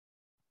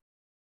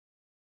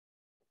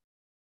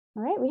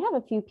All right, we have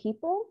a few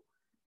people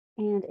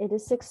and it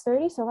is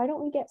 6:30, so why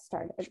don't we get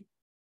started?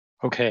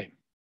 Okay.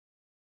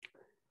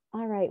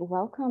 All right,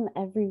 welcome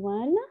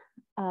everyone.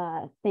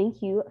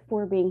 Thank you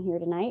for being here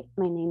tonight.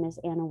 My name is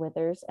Anna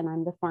Withers and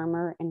I'm the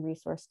Farmer and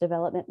Resource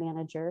Development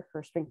Manager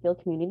for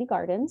Springfield Community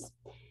Gardens.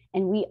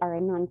 And we are a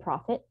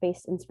nonprofit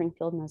based in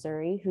Springfield,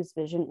 Missouri, whose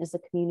vision is a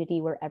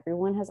community where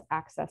everyone has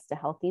access to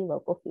healthy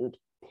local food.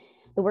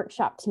 The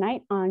workshop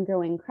tonight on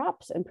growing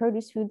crops and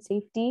produce food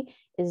safety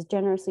is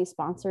generously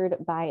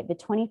sponsored by the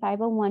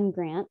 2501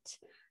 grant,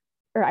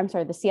 or I'm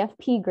sorry, the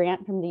CFP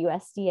grant from the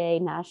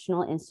USDA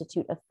National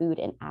Institute of Food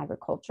and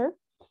Agriculture.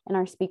 And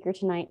our speaker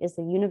tonight is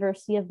the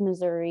University of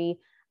Missouri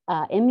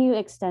MU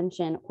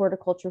Extension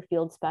Horticulture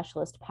Field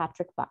Specialist,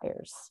 Patrick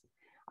Byers.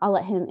 I'll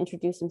let him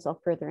introduce himself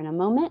further in a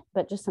moment,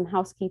 but just some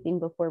housekeeping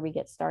before we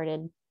get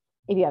started.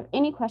 If you have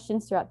any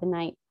questions throughout the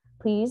night,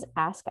 please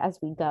ask as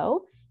we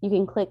go. You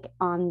can click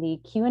on the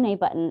Q&A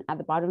button at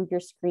the bottom of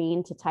your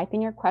screen to type in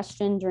your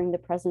question during the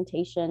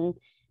presentation.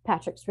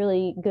 Patrick's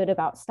really good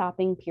about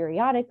stopping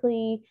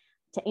periodically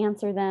to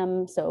answer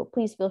them, so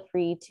please feel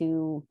free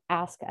to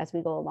ask as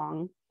we go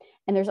along.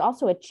 And there's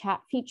also a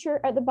chat feature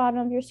at the bottom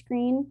of your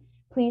screen.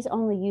 Please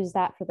only use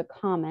that for the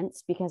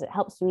comments because it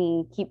helps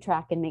me keep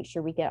track and make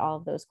sure we get all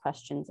of those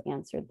questions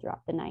answered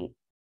throughout the night.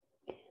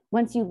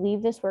 Once you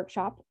leave this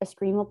workshop, a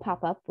screen will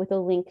pop up with a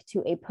link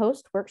to a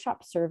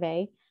post-workshop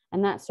survey,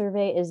 and that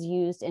survey is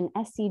used in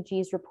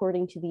SCG's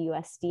reporting to the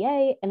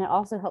USDA, and it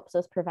also helps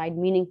us provide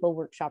meaningful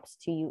workshops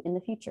to you in the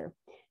future.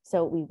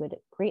 So we would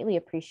greatly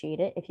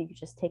appreciate it if you could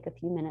just take a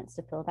few minutes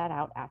to fill that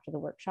out after the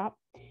workshop.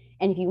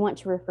 And if you want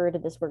to refer to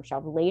this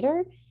workshop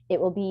later, it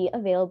will be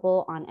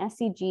available on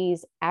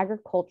SCG's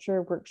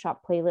Agriculture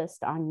Workshop playlist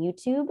on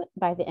YouTube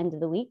by the end of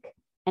the week.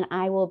 And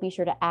I will be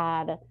sure to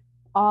add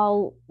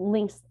all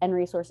links and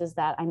resources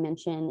that I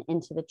mention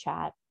into the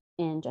chat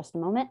in just a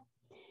moment.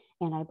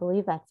 And I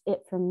believe that's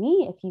it from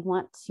me. If you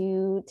want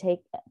to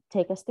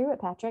take us through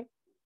it, Patrick.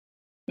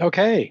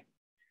 Okay.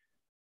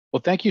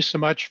 Well, thank you so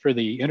much for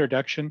the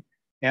introduction,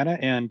 Anna.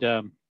 And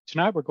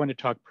tonight we're going to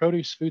talk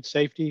produce food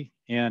safety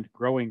and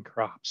growing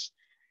crops.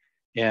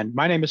 And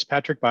my name is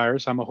Patrick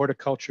Byers. I'm a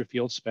horticulture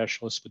field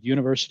specialist with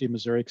University of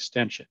Missouri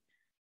Extension.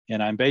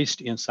 And I'm based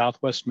in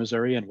Southwest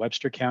Missouri in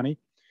Webster County.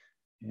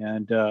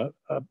 And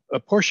a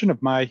portion of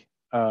my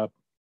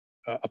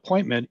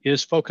appointment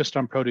is focused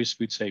on produce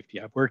food safety.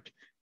 I've worked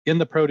in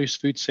the produce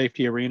food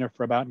safety arena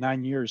for about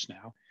 9 years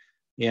now.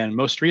 And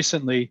most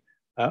recently,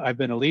 I've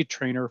been a lead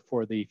trainer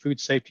for the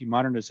Food Safety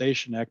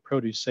Modernization Act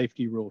Produce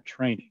Safety Rule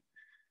Training.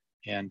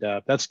 And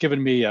that's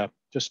given me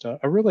just a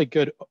really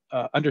good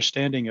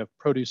understanding of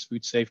produce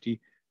food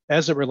safety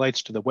as it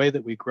relates to the way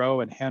that we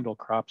grow and handle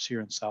crops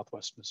here in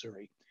Southwest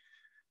Missouri.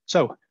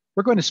 So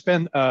we're going to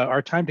spend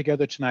our time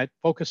together tonight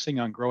focusing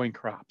on growing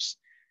crops.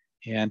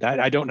 And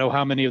I don't know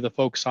how many of the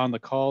folks on the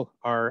call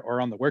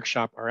or on the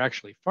workshop are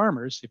actually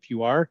farmers. If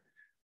you are,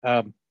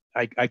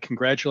 I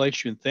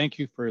congratulate you and thank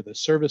you for the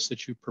service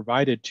that you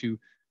provided to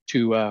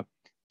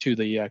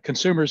the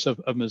consumers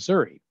of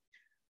Missouri.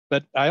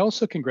 But I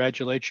also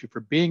congratulate you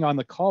for being on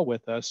the call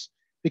with us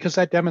because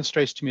that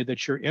demonstrates to me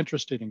that you're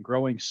interested in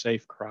growing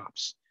safe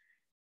crops.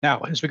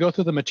 Now, as we go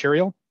through the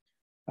material,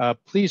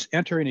 please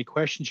enter any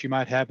questions you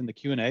might have in the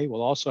Q&A.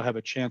 We'll also have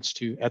a chance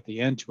to, at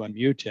the end, to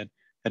unmute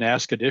and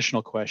ask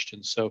additional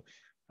questions. So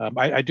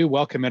I do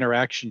welcome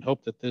interaction,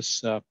 hope that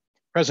this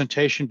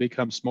presentation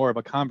becomes more of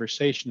a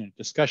conversation and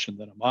discussion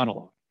than a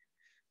monologue.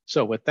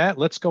 So with that,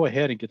 let's go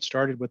ahead and get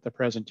started with the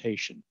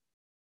presentation.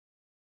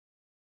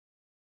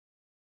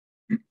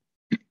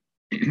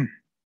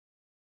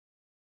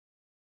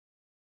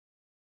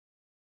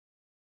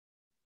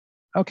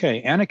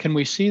 Okay, Anna, can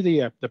we see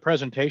the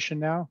presentation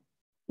now?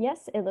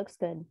 Yes, it looks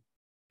good.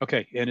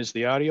 Okay, and is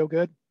the audio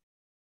good?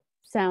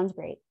 Sounds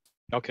great.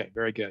 Okay,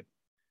 very good.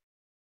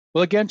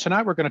 Well, again,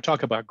 tonight we're going to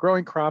talk about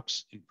growing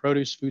crops and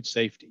produce food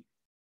safety.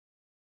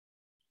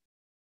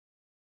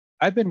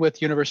 I've been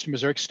with University of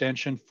Missouri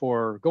Extension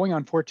for going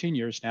on 14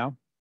 years now,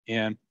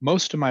 and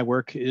most of my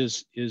work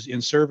is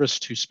in service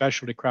to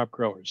specialty crop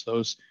growers,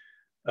 those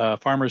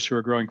farmers who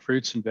are growing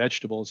fruits and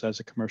vegetables as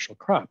a commercial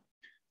crop.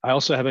 I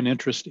also have an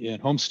interest in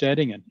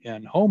homesteading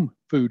and home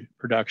food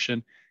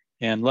production,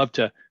 and love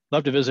to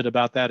visit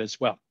about that as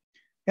well.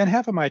 And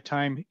half of my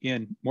time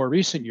in more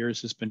recent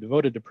years has been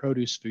devoted to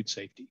produce food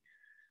safety.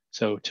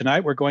 So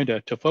tonight we're going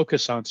to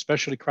focus on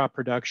specialty crop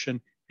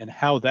production and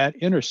how that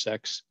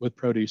intersects with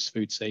produce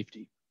food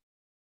safety.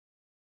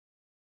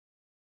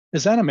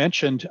 As Anna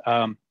mentioned,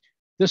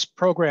 this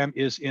program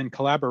is in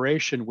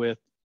collaboration with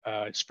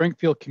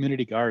Springfield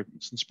Community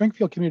Gardens. And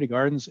Springfield Community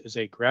Gardens is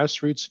a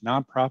grassroots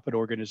nonprofit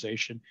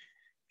organization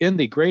in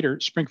the greater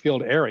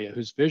Springfield area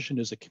whose vision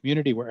is a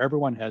community where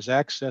everyone has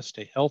access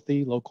to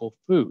healthy local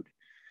food.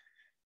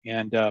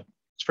 And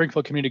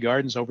Springfield Community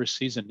Gardens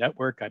oversees a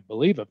network, I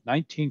believe, of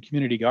 19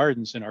 community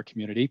gardens in our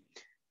community.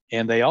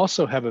 And they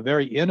also have a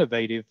very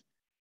innovative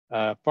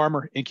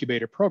farmer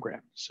incubator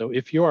program. So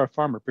if you're a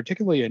farmer,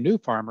 particularly a new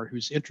farmer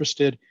who's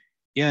interested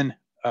in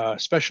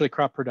specialty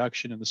crop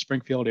production in the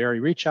Springfield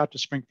area, reach out to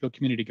Springfield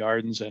Community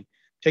Gardens and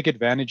take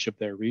advantage of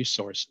their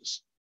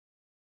resources.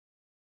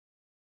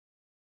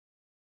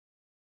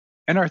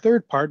 And our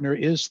third partner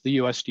is the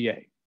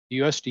USDA. The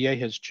USDA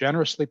has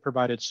generously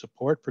provided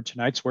support for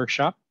tonight's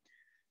workshop.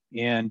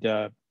 And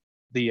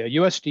the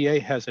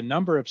USDA has a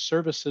number of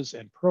services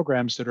and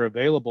programs that are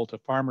available to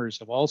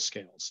farmers of all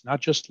scales, not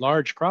just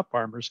large crop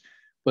farmers,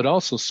 but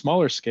also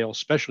smaller scale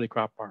specialty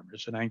crop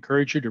farmers. And I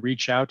encourage you to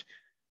reach out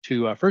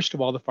to, first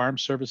of all, the Farm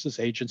Services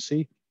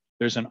Agency.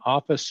 There's an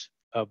office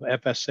of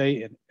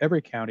FSA in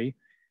every county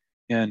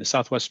in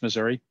Southwest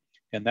Missouri,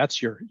 and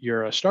that's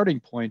your starting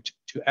point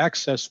to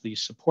access the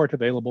support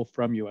available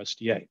from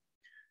USDA.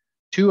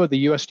 Two of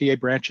the USDA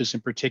branches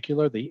in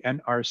particular, the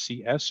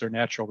NRCS, or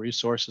Natural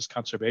Resources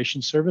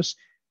Conservation Service,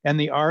 and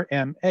the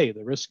RMA,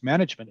 the Risk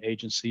Management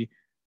Agency,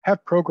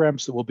 have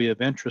programs that will be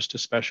of interest to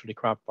specialty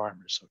crop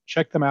farmers. So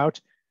check them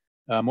out.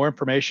 More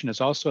information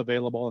is also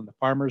available on the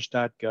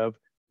farmers.gov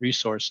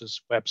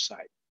resources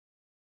website.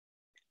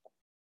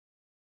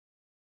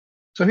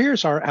 So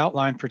here's our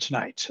outline for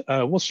tonight.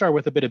 We'll start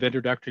with a bit of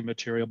introductory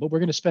material, but we're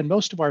going to spend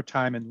most of our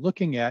time in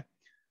looking at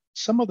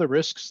some of the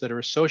risks that are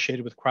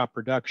associated with crop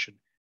production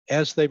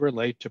as they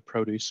relate to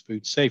produce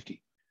food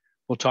safety.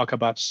 We'll talk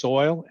about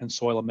soil and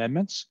soil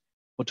amendments.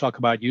 We'll talk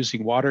about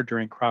using water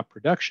during crop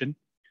production.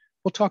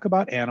 We'll talk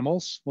about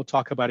animals. We'll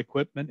talk about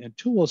equipment and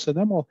tools, and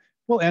then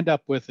we'll end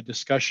up with a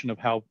discussion of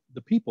how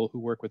the people who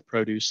work with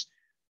produce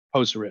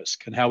pose a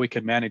risk and how we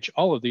can manage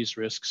all of these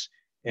risks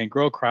and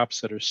grow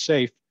crops that are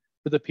safe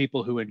for the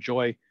people who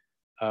enjoy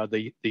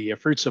the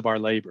fruits of our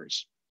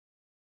labors.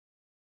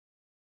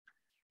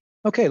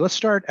 Okay, let's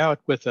start out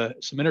with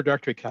some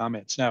introductory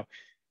comments. Now,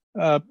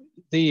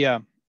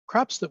 the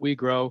crops that we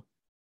grow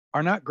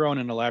are not grown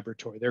in a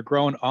laboratory. They're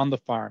grown on the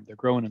farm. They're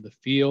grown in the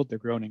field. They're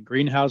grown in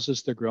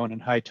greenhouses. They're grown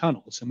in high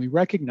tunnels. And we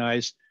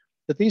recognize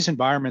that these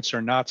environments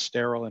are not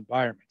sterile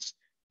environments.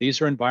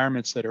 These are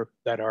environments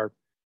that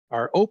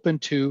are open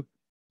to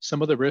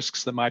some of the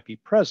risks that might be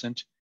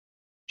present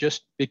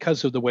just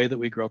because of the way that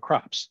we grow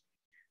crops.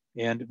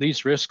 And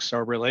these risks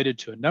are related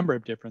to a number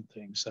of different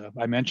things.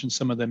 I mentioned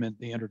some of them in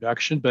the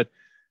introduction, but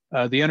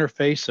the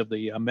interface of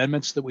the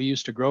amendments that we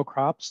use to grow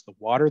crops, the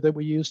water that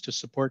we use to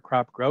support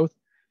crop growth,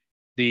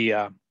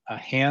 the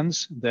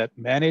hands that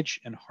manage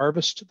and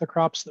harvest the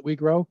crops that we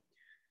grow,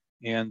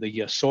 and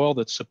the soil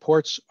that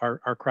supports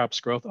our crops'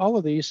 growth, all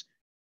of these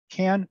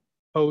can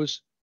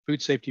pose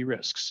food safety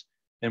risks.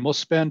 And we'll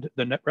spend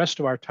the rest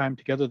of our time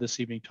together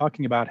this evening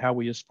talking about how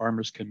we as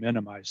farmers can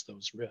minimize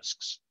those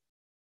risks.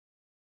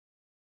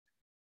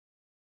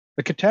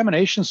 The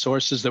contamination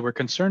sources that we're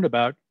concerned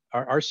about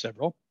are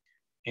several,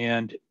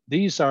 and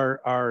these are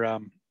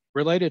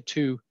related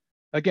to,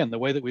 again, the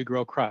way that we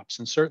grow crops.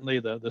 And certainly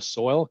the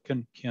soil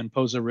can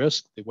pose a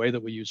risk, the way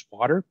that we use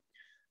water,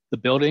 the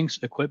buildings,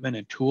 equipment,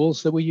 and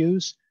tools that we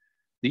use.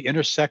 The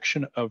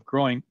intersection of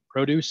growing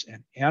produce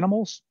and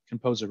animals can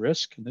pose a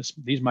risk. And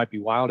these might be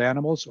wild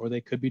animals, or they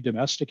could be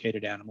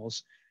domesticated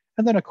animals.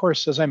 And then, of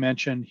course, as I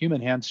mentioned,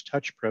 human hands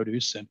touch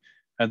produce, and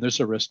there's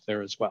a risk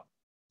there as well.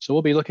 So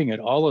we'll be looking at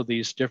all of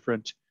these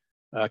different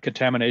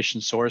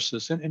contamination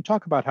sources and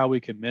talk about how we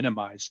can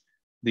minimize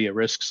the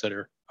risks that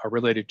are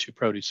related to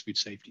produce food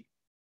safety.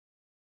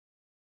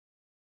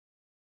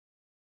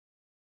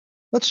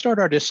 Let's start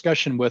our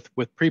discussion with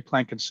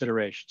pre-plant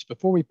considerations.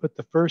 Before we put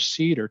the first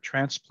seed or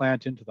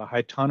transplant into the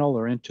high tunnel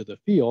or into the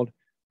field,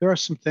 there are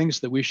some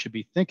things that we should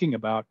be thinking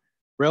about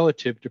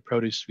relative to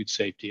produce food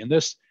safety. And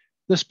this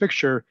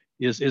picture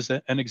is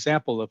an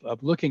example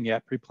of looking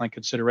at pre-plant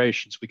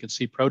considerations. We can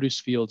see produce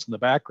fields in the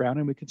background,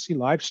 and we can see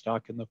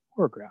livestock in the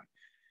foreground.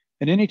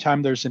 And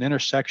anytime there's an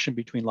intersection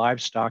between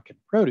livestock and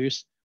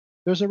produce,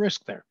 there's a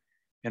risk there.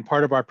 And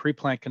part of our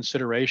pre-plant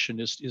consideration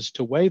is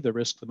to weigh the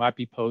risk that might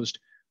be posed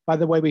by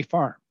the way we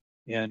farm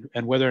and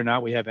whether or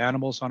not we have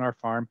animals on our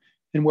farm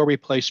and where we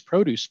place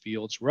produce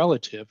fields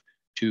relative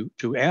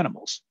to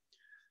animals.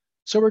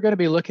 So we're going to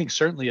be looking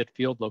certainly at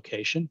field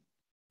location.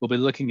 We'll be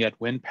looking at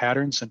wind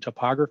patterns and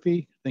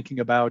topography, thinking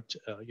about,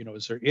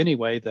 is there any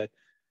way that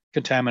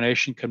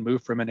contamination can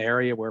move from an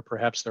area where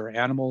perhaps there are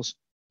animals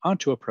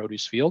onto a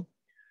produce field?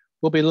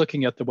 We'll be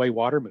looking at the way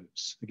water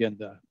moves. Again,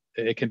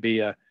 it can be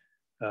a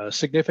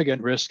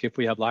significant risk if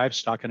we have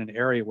livestock in an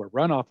area where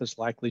runoff is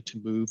likely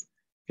to move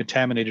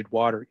contaminated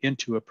water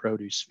into a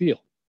produce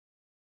field.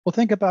 We'll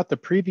think about the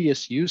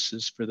previous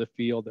uses for the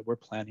field that we're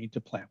planning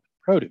to plant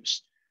with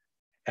produce.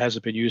 Has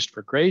it been used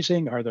for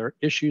grazing? Are there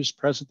issues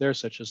present there,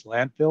 such as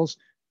landfills?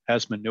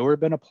 Has manure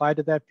been applied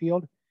to that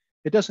field?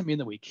 It doesn't mean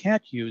that we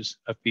can't use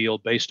a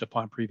field based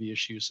upon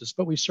previous uses,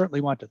 but we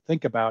certainly want to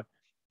think about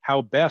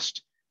how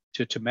best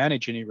to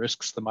manage any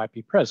risks that might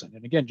be present.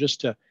 And again,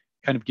 just to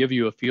kind of give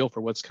you a feel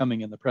for what's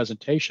coming in the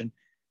presentation,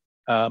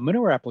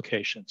 manure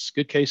applications,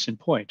 good case in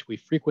point. We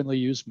frequently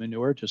use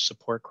manure to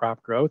support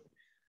crop growth,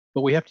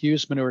 but we have to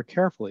use manure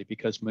carefully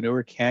because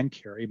manure can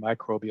carry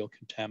microbial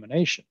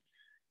contamination.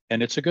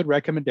 And it's a good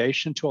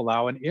recommendation to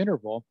allow an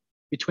interval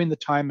between the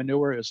time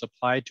manure is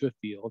applied to a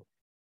field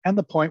and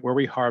the point where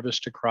we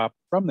harvest a crop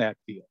from that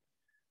field.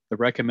 The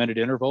recommended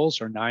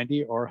intervals are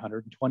 90 or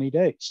 120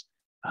 days.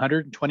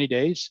 120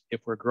 days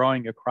if we're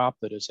growing a crop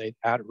that is a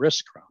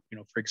at-risk crop.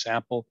 For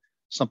example,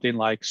 something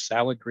like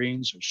salad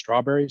greens or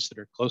strawberries that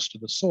are close to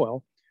the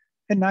soil,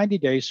 and 90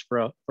 days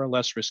for a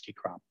less risky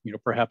crop.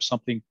 Perhaps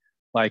something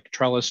like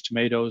trellis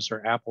tomatoes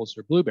or apples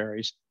or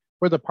blueberries,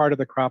 where the part of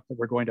the crop that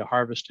we're going to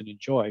harvest and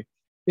enjoy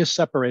is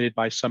separated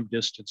by some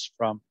distance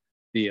from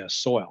the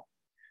soil.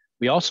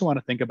 We also want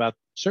to think about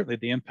certainly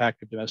the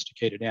impact of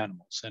domesticated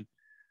animals.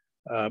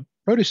 And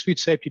produce food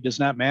safety does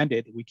not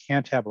mandate that we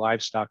can't have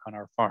livestock on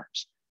our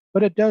farms,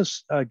 but it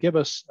does give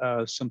us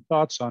some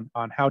thoughts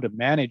on how to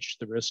manage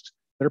the risks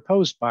that are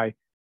posed by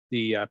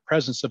the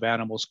presence of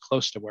animals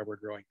close to where we're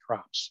growing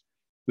crops.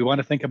 We want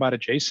to think about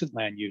adjacent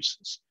land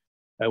uses.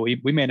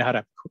 We may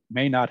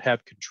not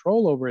have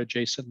control over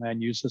adjacent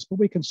land uses, but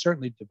we can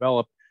certainly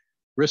develop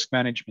risk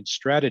management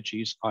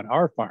strategies on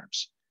our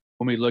farms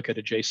when we look at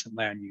adjacent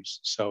land use.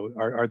 So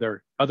are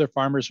there other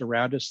farmers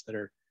around us that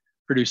are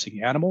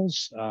producing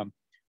animals?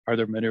 Are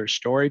there manure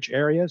storage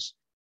areas?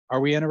 Are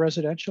we in a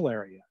residential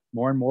area?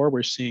 More and more,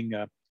 we're seeing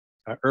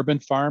urban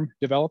farm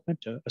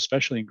development,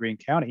 especially in Greene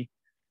County.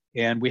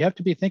 And we have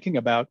to be thinking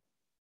about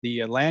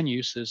the land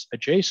uses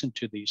adjacent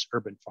to these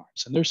urban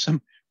farms. And there's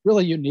some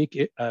really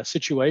unique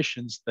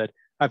situations that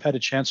I've had a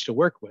chance to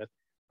work with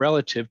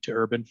relative to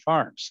urban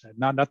farms, and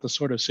not the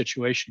sort of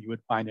situation you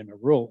would find in a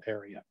rural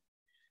area.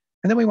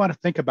 And then we want to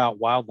think about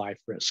wildlife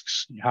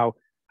risks,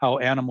 how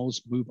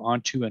animals move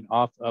onto and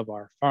off of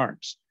our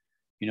farms.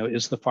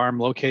 Is the farm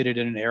located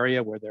in an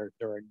area where there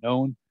are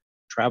known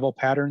travel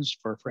patterns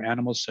for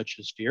animals such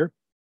as deer?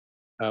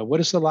 What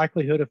is the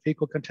likelihood of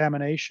fecal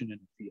contamination in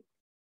the field?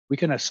 We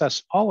can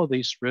assess all of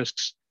these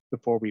risks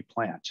before we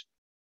plant.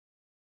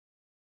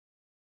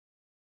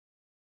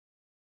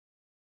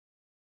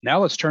 Now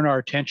let's turn our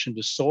attention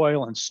to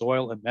soil and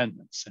soil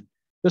amendments. And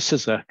this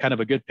is a kind of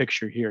a good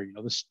picture here.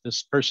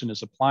 This person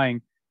is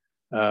applying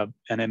an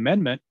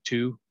amendment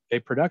to a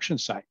production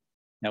site.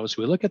 Now, as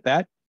we look at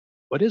that,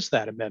 what is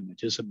that amendment?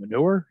 Is it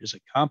manure? Is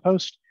it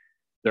compost?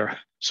 There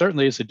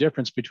certainly is a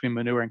difference between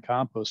manure and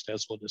compost,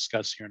 as we'll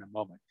discuss here in a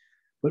moment.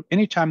 But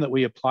anytime that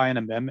we apply an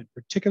amendment,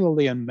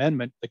 particularly an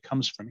amendment that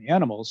comes from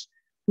animals,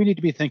 we need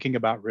to be thinking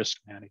about risk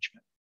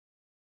management.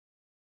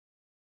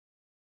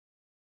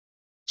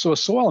 So a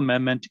soil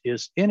amendment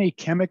is any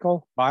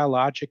chemical,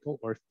 biological,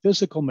 or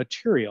physical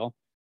material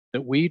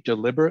that we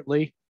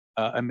deliberately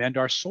amend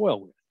our soil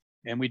with.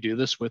 And we do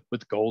this with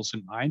goals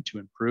in mind to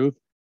improve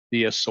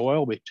the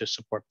soil, to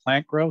support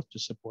plant growth, to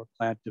support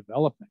plant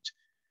development.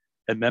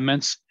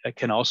 Amendments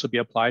can also be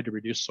applied to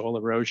reduce soil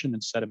erosion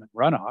and sediment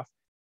runoff.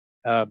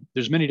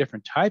 There's many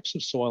different types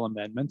of soil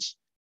amendments.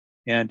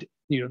 And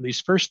these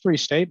first three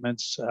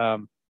statements,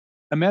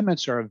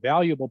 amendments are a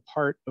valuable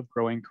part of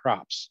growing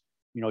crops.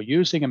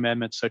 Using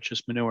amendments such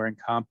as manure and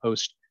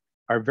compost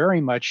are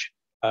very much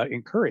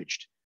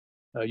encouraged.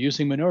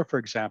 Using manure, for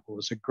example,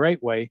 is a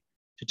great way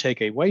to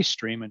take a waste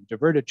stream and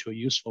divert it to a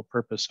useful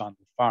purpose on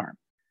the farm.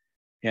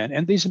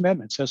 And these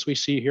amendments, as we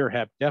see here,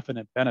 have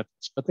definite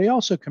benefits, but they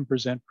also can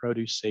present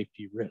produce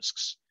safety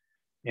risks.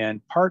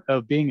 And part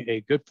of being a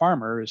good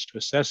farmer is to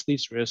assess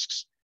these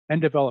risks and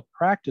develop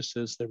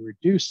practices that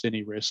reduce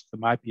any risk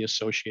that might be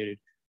associated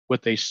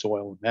with a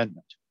soil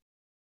amendment.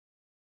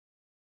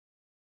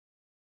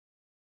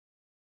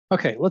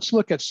 Okay, let's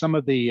look at some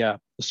of the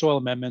soil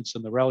amendments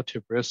and the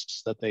relative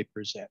risks that they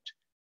present.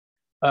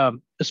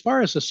 As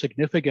far as a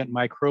significant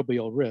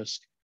microbial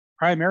risk,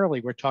 primarily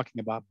we're talking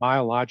about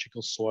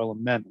biological soil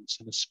amendments,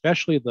 and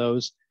especially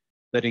those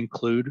that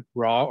include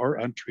raw or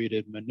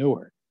untreated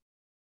manure.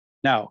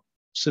 Now,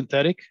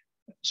 synthetic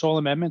soil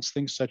amendments,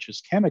 things such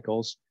as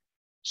chemicals,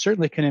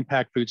 certainly can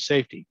impact food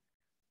safety,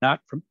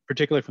 not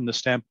particularly from the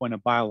standpoint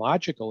of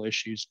biological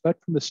issues, but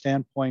from the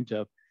standpoint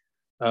of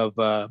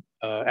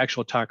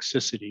actual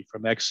toxicity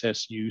from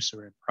excess use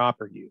or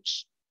improper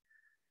use.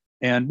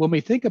 And when we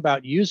think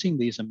about using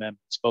these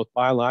amendments, both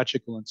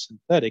biological and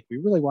synthetic, we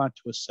really want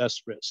to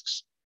assess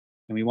risks.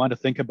 And we want to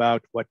think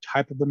about what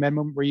type of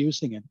amendment we're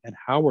using and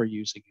how we're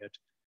using it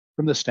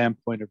from the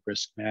standpoint of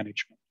risk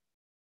management.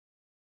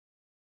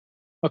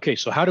 Okay,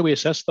 so how do we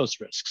assess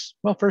those risks?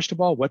 Well, first of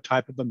all, what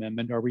type of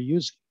amendment are we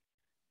using?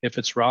 If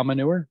it's raw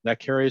manure, that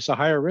carries a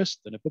higher risk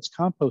than if it's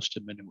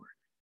composted manure.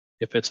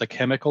 If it's a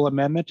chemical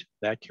amendment,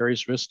 that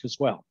carries risk as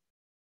well.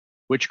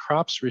 Which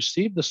crops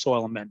receive the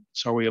soil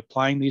amendments? Are we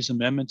applying these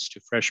amendments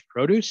to fresh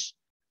produce,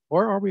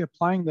 or are we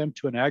applying them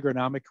to an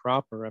agronomic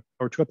crop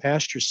or to a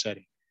pasture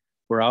setting,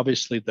 where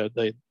obviously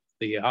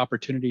the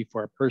opportunity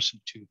for a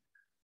person to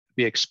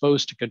be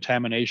exposed to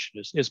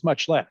contamination is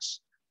much less?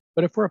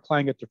 But if we're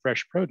applying it to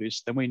fresh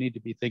produce, then we need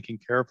to be thinking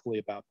carefully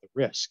about the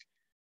risk.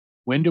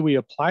 When do we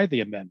apply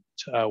the amendment?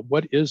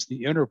 What is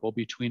the interval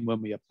between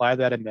when we apply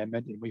that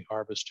amendment and we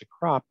harvest a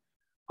crop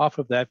off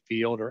of that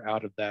field or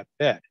out of that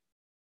bed?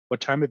 What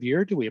time of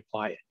year do we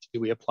apply it? Do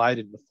we apply it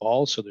in the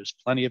fall so there's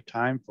plenty of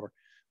time for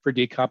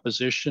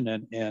decomposition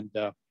and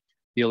the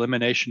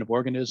elimination of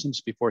organisms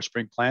before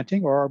spring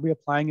planting, or are we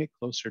applying it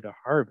closer to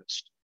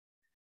harvest?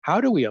 How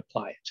do we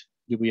apply it?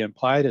 Do we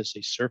apply it as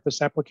a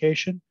surface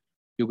application?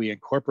 Do we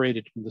incorporate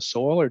it in the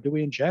soil, or do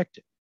we inject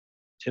it?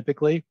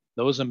 Typically,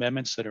 those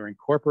amendments that are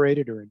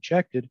incorporated or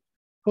injected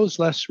pose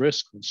less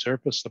risk than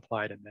surface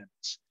applied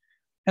amendments.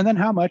 And then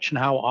how much and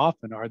how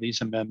often are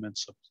these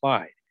amendments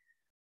applied?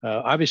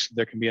 Obviously,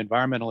 there can be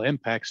environmental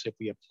impacts if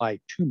we apply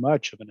too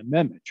much of an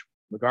amendment,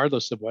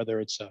 regardless of whether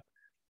it's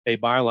a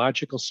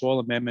biological soil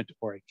amendment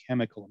or a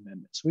chemical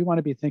amendment. So we want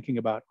to be thinking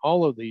about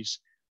all of these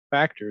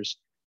factors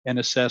and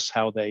assess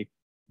how they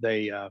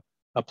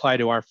apply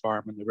to our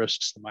farm and the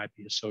risks that might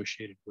be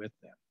associated with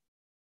them.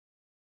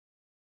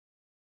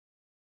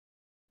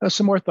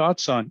 Some more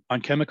thoughts on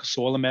chemical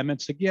soil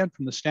amendments. Again,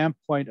 from the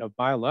standpoint of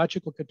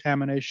biological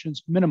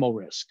contaminations, minimal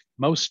risk.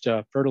 Most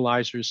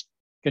fertilizers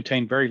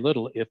contain very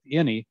little, if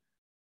any,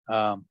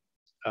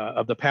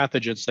 of the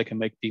pathogens that can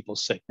make people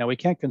sick. Now, we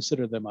can't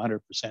consider them 100%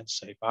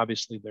 safe.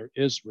 Obviously, there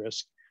is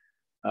risk.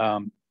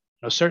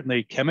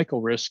 Certainly,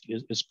 chemical risk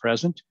is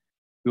present.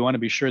 We want to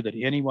be sure that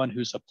anyone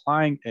who's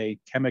applying a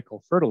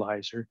chemical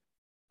fertilizer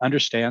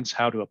understands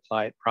how to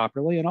apply it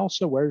properly and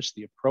also wears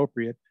the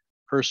appropriate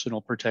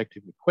personal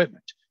protective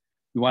equipment.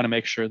 We want to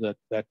make sure that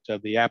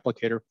the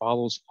applicator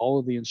follows all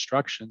of the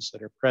instructions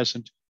that are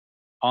present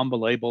on the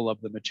label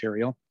of the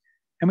material.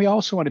 And we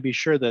also want to be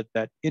sure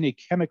that any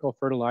chemical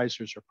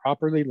fertilizers are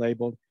properly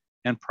labeled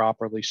and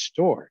properly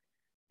stored.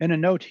 And a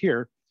note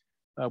here,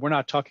 we're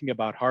not talking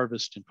about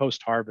harvest and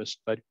post-harvest,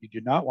 but you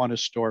do not want to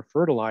store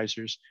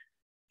fertilizers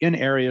in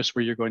areas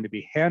where you're going to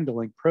be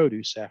handling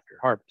produce after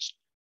harvest.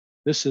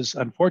 This is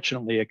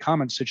unfortunately a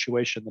common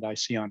situation that I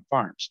see on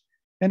farms.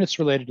 And it's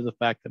related to the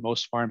fact that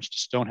most farms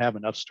just don't have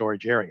enough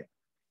storage area.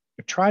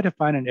 But try to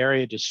find an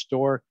area to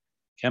store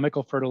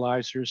chemical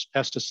fertilizers,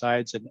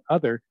 pesticides, and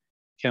other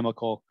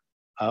chemical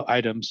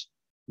items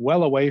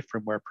well away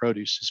from where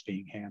produce is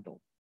being handled.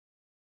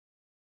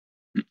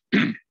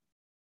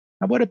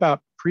 Now, what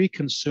about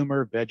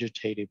pre-consumer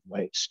vegetative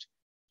waste?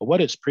 Well,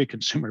 what is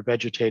pre-consumer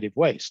vegetative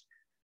waste?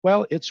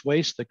 Well, it's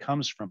waste that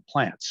comes from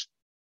plants.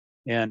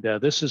 And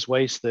this is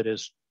waste that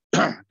is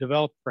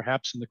developed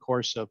perhaps in the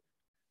course of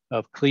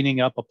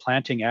cleaning up a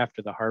planting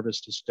after the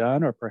harvest is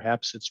done, or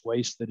perhaps it's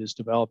waste that is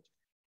developed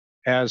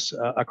as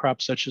a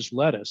crop such as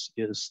lettuce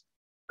is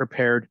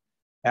prepared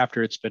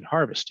after it's been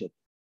harvested.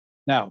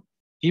 Now,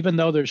 even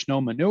though there's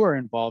no manure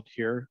involved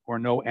here or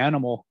no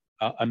animal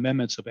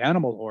amendments of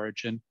animal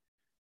origin,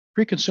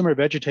 pre-consumer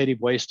vegetative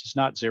waste is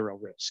not zero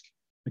risk.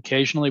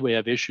 Occasionally, we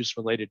have issues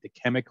related to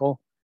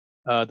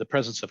the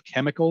presence of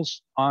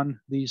chemicals on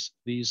this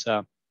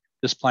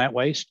plant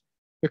waste.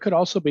 There could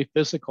also be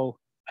physical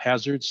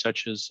hazards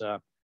such as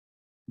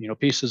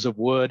pieces of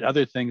wood,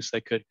 other things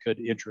that could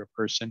injure a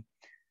person.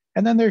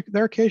 And then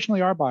there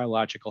occasionally are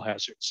biological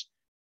hazards.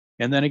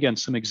 And then again,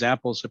 some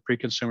examples of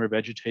pre-consumer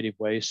vegetative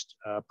waste,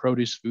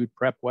 produce food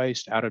prep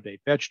waste,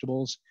 out-of-date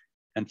vegetables,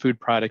 and food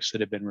products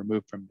that have been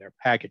removed from their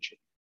packaging.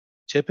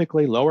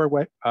 Typically lower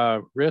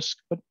risk,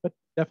 but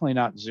definitely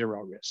not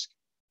zero risk.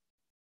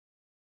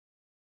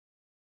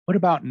 What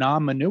about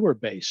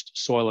non-manure-based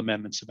soil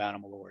amendments of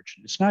animal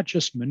origin? It's not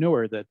just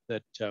manure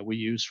that we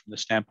use from the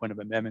standpoint of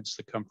amendments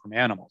that come from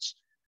animals.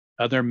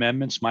 Other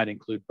amendments might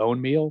include bone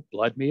meal,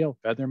 blood meal,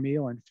 feather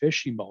meal, and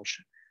fish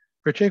emulsion,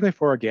 particularly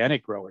for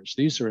organic growers.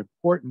 These are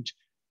important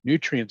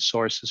nutrient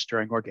sources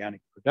during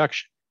organic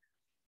production.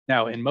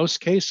 Now, in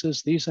most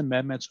cases, these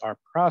amendments are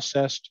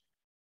processed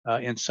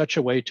in such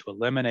a way to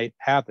eliminate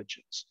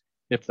pathogens.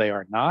 If they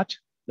are not,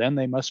 then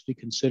they must be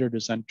considered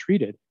as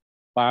untreated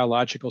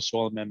biological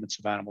soil amendments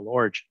of animal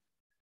origin.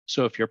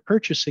 So if you're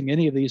purchasing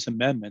any of these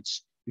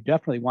amendments, you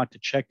definitely want to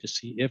check to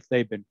see if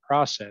they've been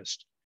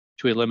processed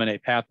to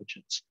eliminate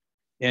pathogens.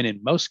 And in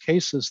most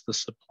cases, the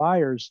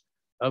suppliers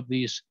of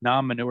these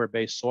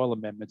non-manure-based soil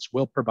amendments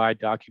will provide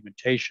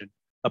documentation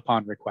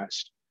upon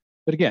request.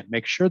 But again,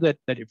 make sure that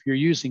if you're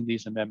using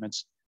these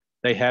amendments,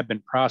 they have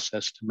been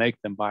processed to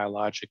make them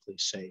biologically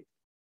safe.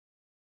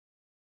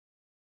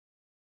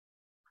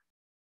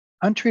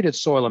 Untreated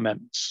soil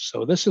amendments.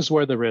 So this is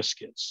where the risk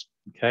is,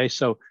 okay?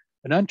 So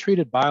an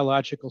untreated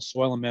biological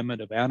soil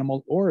amendment of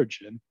animal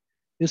origin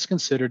is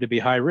considered to be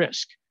high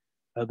risk.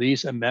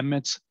 These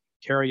amendments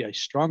carry a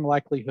strong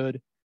likelihood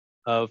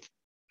of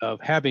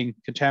having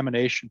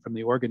contamination from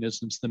the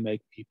organisms that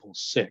make people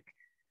sick.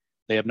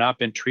 They have not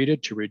been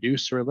treated to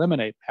reduce or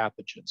eliminate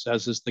pathogens,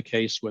 as is the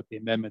case with the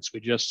amendments we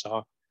just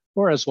saw,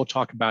 or as we'll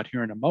talk about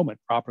here in a moment,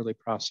 properly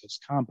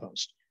processed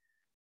compost.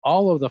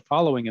 All of the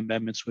following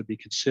amendments would be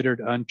considered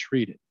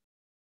untreated.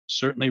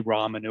 Certainly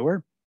raw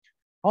manure.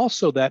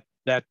 Also that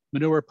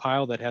manure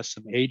pile that has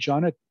some age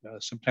on it,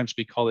 sometimes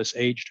we call this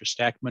aged or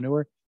stacked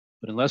manure,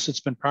 but unless it's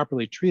been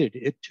properly treated,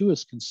 it too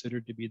is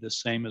considered to be the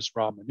same as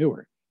raw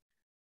manure.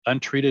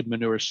 Untreated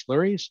manure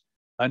slurries,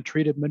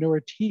 untreated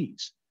manure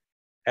teas,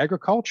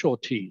 agricultural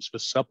teas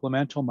with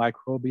supplemental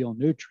microbial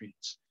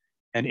nutrients,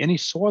 and any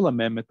soil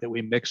amendment that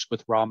we mix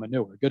with raw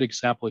manure. A good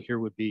example here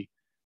would be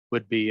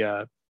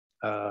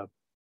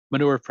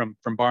manure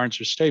from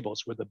barns or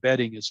stables where the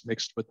bedding is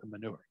mixed with the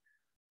manure.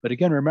 But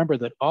again, remember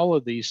that all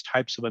of these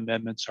types of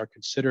amendments are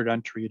considered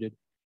untreated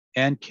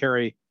and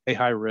carry a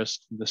high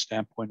risk from the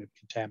standpoint of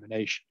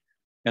contamination,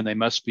 and they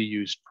must be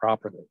used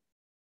properly.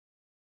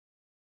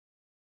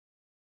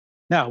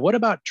 Now, what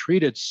about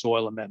treated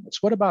soil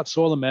amendments? What about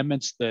soil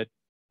amendments that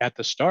at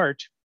the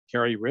start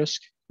carry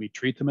risk? We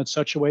treat them in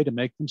such a way to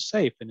make them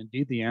safe. And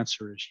indeed, the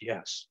answer is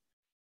yes.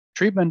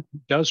 Treatment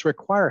does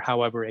require,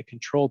 however, a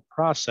controlled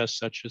process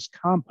such as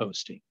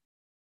composting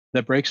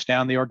that breaks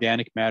down the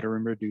organic matter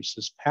and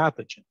reduces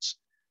pathogens.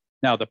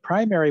 Now, the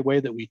primary way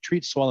that we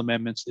treat soil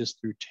amendments is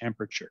through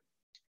temperature.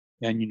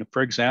 And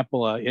for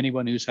example,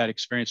 anyone who's had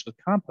experience with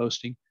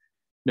composting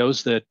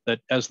knows that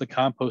as the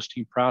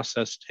composting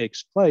process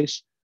takes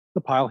place,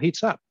 the pile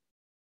heats up.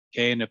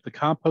 Okay, and if the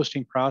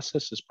composting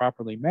process is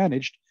properly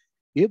managed,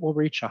 it will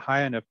reach a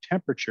high enough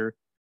temperature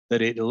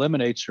that it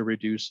eliminates or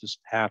reduces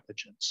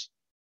pathogens.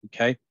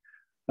 Okay,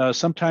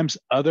 sometimes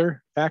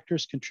other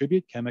factors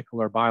contribute,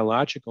 chemical or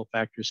biological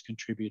factors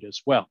contribute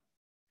as well.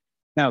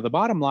 Now, the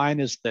bottom line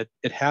is that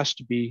it has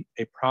to be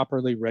a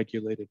properly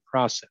regulated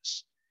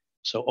process.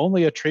 So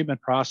only a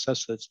treatment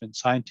process that's been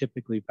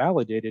scientifically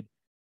validated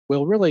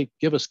will really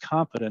give us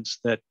confidence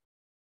that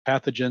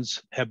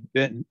pathogens have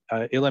been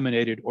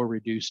eliminated or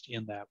reduced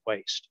in that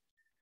waste.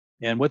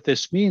 And what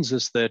this means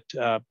is that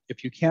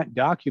if you can't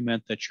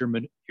document that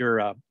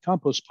your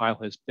compost pile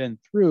has been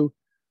through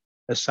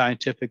a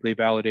scientifically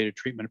validated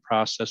treatment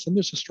process, then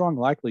there's a strong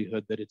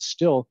likelihood that it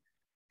still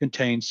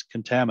contains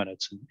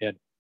contaminants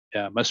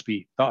and must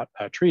be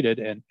treated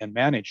and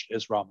managed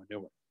as raw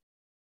manure.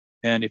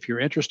 And if you're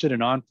interested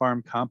in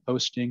on-farm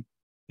composting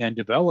and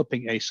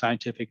developing a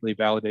scientifically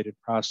validated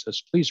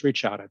process, please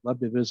reach out. I'd love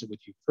to visit with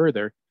you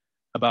further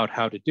about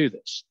how to do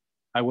this.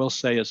 I will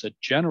say, as a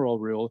general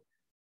rule,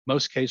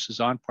 most cases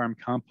on-farm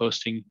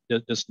composting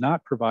does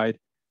not provide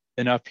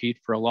enough heat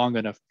for a long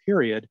enough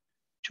period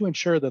to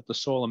ensure that the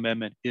soil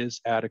amendment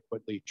is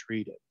adequately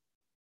treated.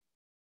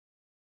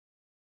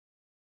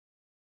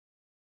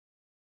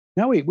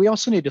 Now we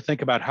also need to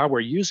think about how we're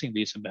using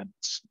these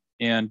amendments.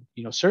 And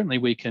certainly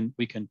we can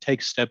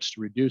take steps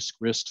to reduce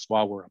risks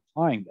while we're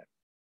applying them.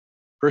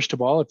 First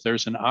of all, if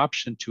there's an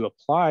option to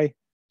apply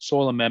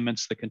soil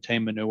amendments that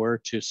contain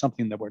manure to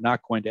something that we're not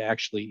going to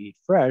actually eat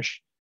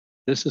fresh,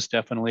 this is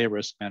definitely a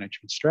risk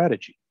management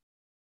strategy.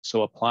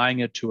 So applying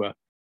it to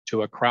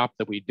a crop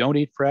that we don't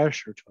eat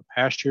fresh, or to a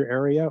pasture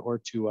area,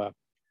 or to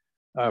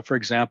for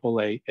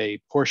example,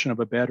 a portion of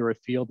a bed or a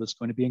field that's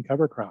going to be in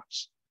cover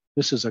crops.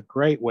 This is a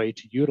great way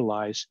to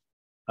utilize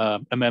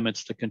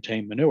amendments that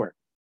contain manure.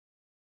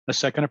 A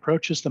second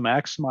approach is to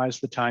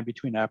maximize the time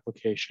between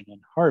application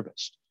and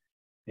harvest.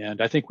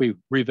 And I think we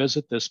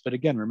revisit this, but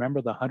again,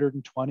 remember the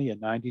 120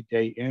 and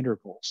 90-day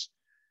intervals.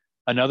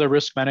 Another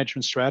risk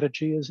management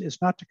strategy is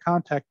not to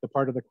contact the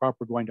part of the crop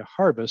we're going to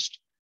harvest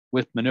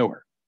with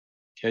manure.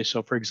 Okay,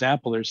 so for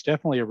example, there's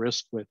definitely a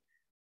risk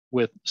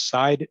with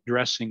side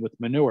dressing with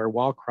manure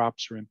while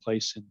crops are in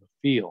place in the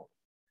field.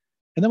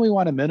 And then we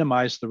want to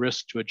minimize the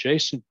risk to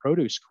adjacent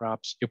produce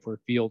crops if we're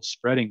field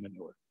spreading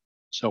manure.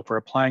 So if we're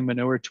applying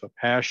manure to a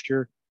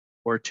pasture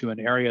or to an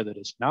area that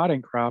is not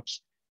in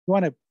crops, we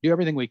want to do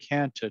everything we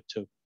can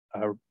to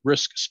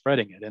risk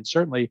spreading it. And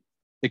certainly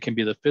it can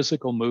be the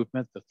physical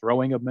movement, the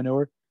throwing of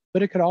manure,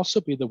 but it could also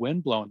be the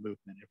windblown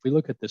movement. If we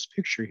look at this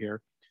picture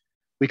here,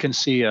 we can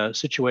see a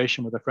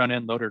situation with a front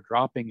end loader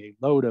dropping a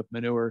load of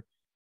manure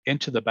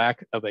into the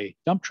back of a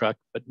dump truck,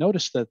 but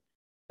notice that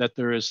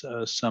there is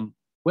some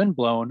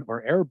windblown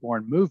or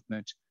airborne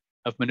movement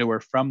of manure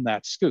from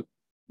that scoop.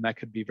 And that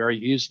could be very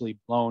easily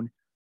blown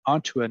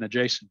onto an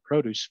adjacent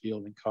produce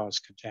field and cause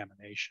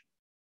contamination.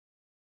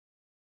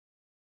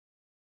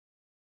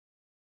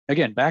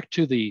 Again, back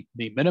to the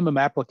minimum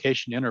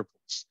application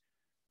intervals.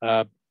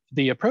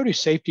 The produce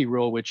safety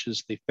rule, which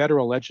is the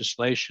federal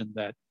legislation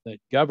that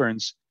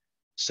governs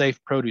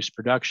safe produce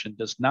production,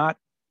 does not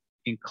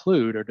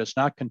include or does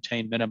not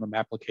contain minimum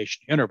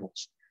application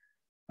intervals.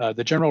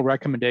 The general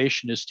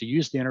recommendation is to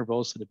use the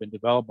intervals that have been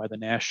developed by the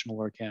National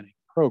Organic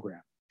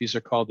Program. These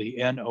are called the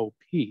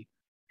NOP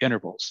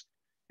intervals.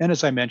 And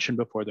as I mentioned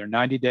before, they're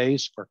 90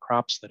 days for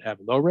crops that have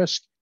low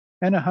risk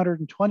and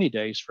 120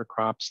 days for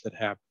crops that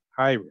have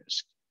high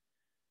risk.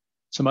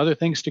 Some other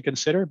things to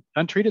consider: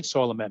 untreated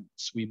soil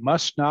amendments. We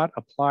must not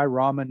apply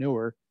raw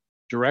manure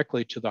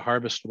directly to the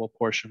harvestable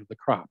portion of the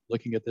crop.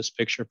 Looking at this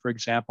picture, for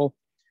example,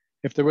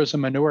 if there was a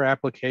manure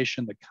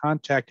application that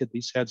contacted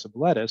these heads of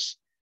lettuce,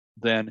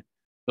 then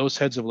those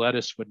heads of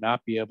lettuce would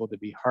not be able to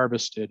be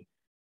harvested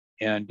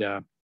and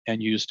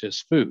used as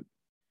food.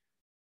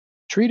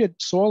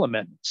 Treated soil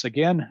amendments.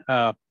 Again,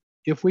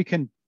 if we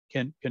can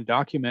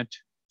document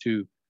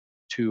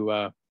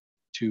that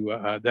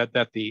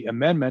the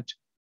amendment,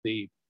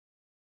 the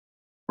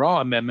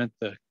raw amendment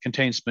that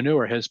contains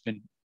manure, has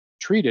been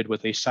treated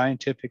with a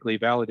scientifically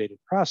validated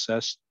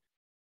process,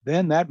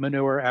 then that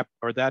manure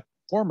or that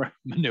former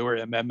manure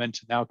amendment,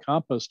 now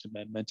compost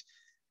amendment,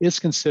 is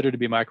considered to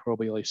be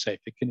microbially safe.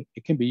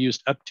 It can be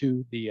used up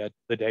to the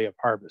day of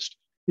harvest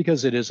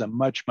because it is a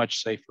much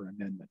safer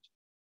amendment.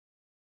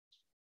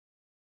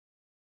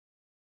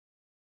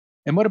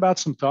 And what about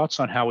some thoughts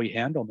on how we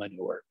handle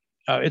manure?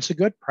 It's a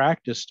good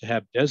practice to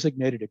have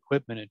designated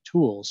equipment and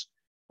tools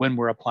when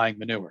we're applying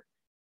manure.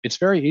 It's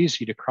very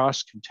easy to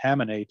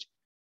cross-contaminate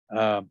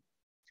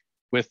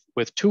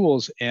with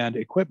tools and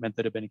equipment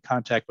that have been in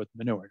contact with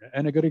manure.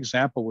 And a good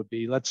example would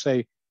be, let's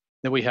say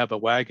that we have a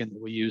wagon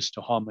that we use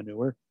to haul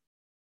manure,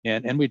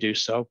 and we do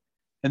so,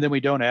 and then we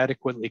don't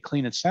adequately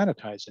clean and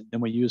sanitize it.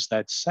 Then we use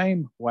that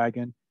same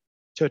wagon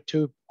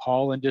to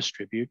haul and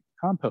distribute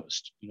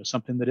compost,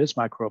 something that is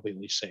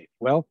microbially safe.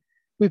 Well,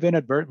 we've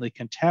inadvertently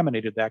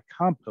contaminated that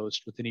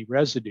compost with any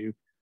residue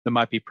that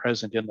might be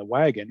present in the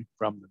wagon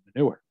from the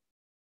manure.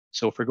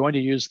 So if we're going to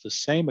use the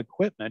same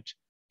equipment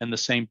and the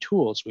same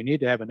tools, we need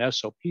to have an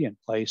SOP in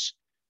place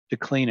to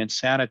clean and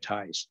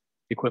sanitize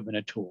equipment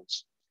and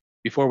tools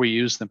before we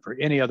use them for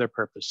any other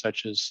purpose,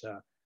 such as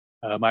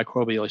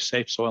microbially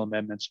safe soil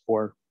amendments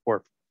or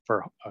for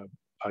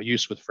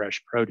use with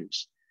fresh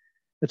produce.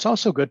 It's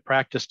also good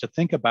practice to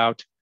think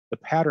about the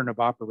pattern of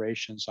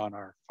operations on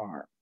our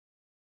farm.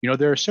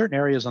 There are certain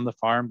areas on the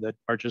farm that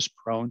are just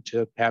prone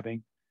to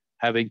having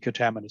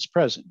contaminants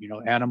present,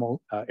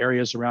 animal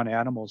areas around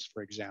animals,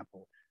 for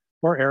example,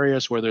 or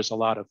areas where there's a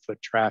lot of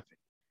foot traffic.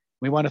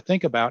 We want to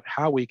think about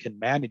how we can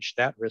manage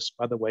that risk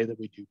by the way that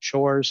we do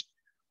chores,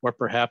 or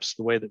perhaps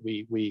the way that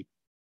we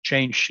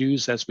change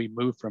shoes as we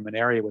move from an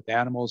area with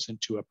animals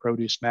into a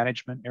produce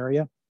management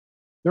area.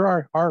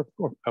 There are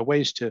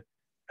ways to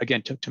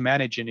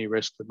manage any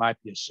risk that might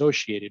be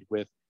associated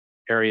with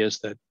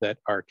areas that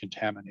are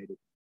contaminated.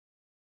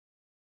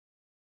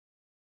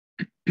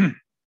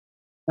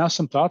 Now,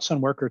 some thoughts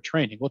on worker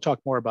training. We'll talk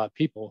more about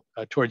people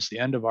towards the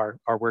end of our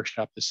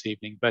workshop this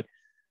evening. But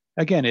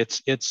again,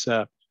 it's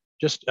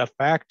just a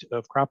fact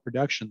of crop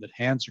production that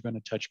hands are going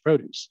to touch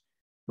produce.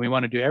 We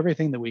want to do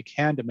everything that we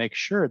can to make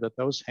sure that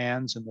those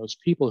hands and those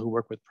people who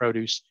work with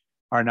produce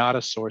are not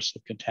a source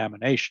of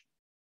contamination.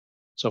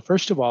 So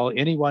first of all,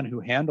 anyone who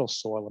handles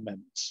soil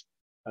amendments,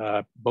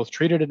 both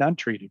treated and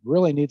untreated,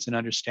 really needs an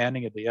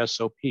understanding of the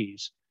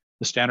SOPs,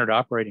 the standard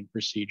operating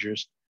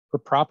procedures, for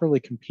properly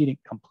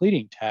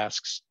completing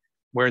tasks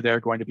where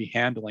they're going to be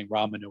handling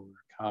raw manure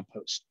or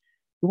compost.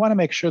 We want to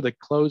make sure that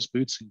clothes,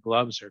 boots, and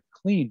gloves are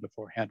clean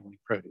before handling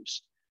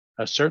produce,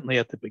 certainly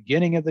at the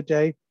beginning of the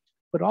day,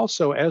 but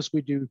also as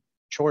we do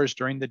chores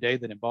during the day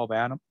that involve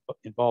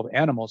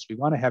animals, we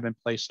want to have in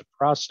place a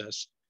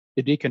process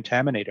to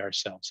decontaminate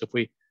ourselves. If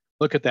we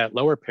look at that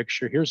lower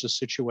picture, here's a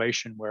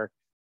situation where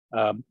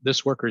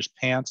this worker's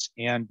pants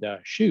and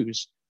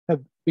shoes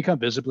have become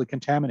visibly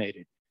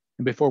contaminated.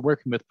 And before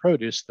working with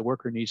produce, the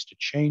worker needs to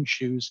change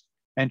shoes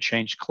and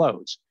change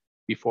clothes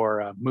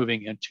before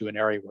moving into an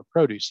area where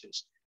produce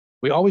is.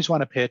 We always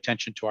want to pay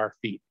attention to our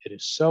feet. It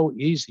is so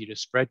easy to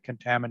spread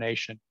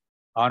contamination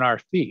on our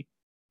feet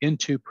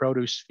into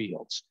produce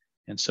fields.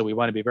 And so we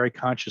want to be very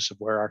conscious of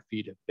where our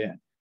feet have been.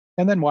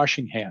 And then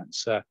washing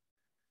hands.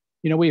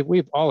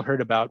 We've all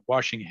heard about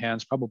washing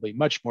hands probably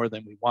much more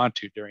than we want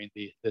to during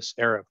this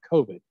era of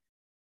COVID.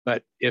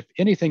 But if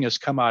anything has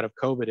come out of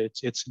COVID,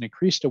 it's an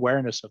increased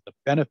awareness of the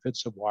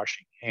benefits of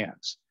washing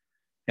hands.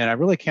 And I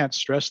really can't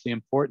stress the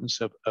importance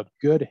of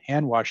good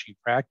hand washing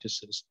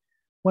practices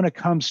when it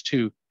comes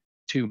to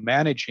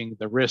managing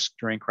the risk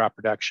during crop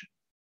production.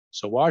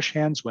 So wash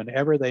hands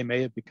whenever they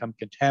may have become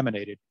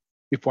contaminated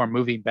before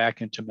moving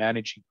back into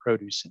managing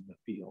produce in the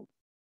field.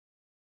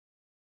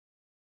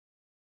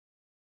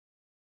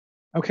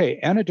 Okay,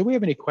 Anna, do we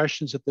have any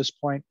questions at this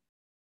point?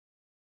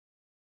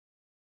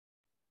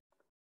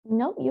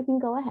 Nope, you can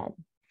go ahead.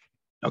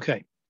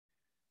 Okay.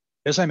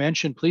 As I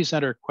mentioned, please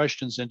enter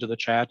questions into the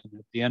chat, and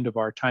at the end of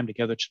our time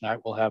together tonight,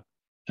 we'll have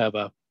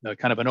a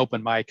kind of an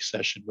open mic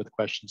session with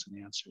questions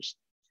and answers.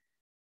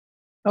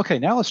 Okay,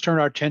 now let's turn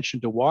our attention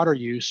to water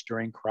use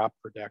during crop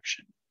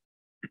production.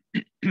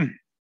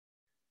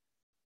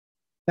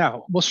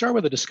 Now, we'll start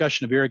with a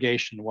discussion of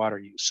irrigation and water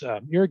use.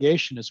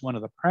 Irrigation is one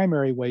of the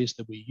primary ways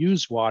that we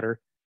use water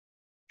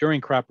during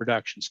crop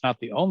production. It's not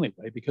the only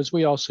way, because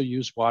we also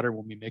use water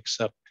when we mix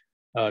up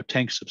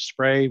tanks of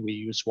spray. We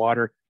use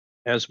water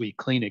as we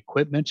clean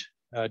equipment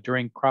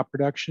during crop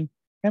production.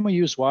 And we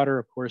use water,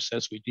 of course,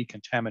 as we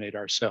decontaminate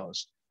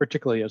ourselves,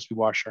 particularly as we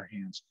wash our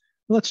hands.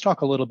 Let's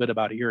talk a little bit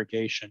about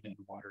irrigation and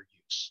water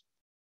use.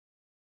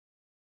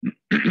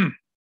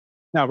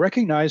 Now,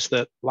 recognize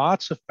that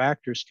lots of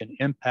factors can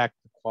impact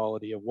the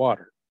quality of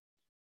water.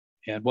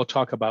 And we'll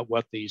talk about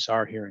what these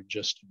are here in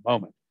just a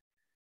moment.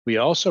 We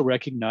also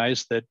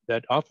recognize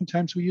that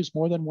oftentimes we use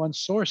more than one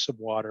source of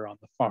water on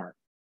the farm,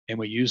 and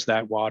we use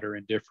that water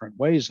in different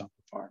ways on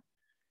the farm.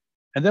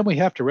 And then we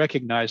have to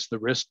recognize the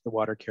risk the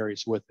water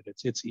carries with it.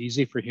 It's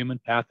easy for human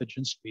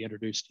pathogens to be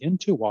introduced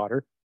into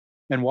water,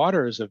 and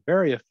water is a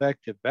very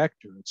effective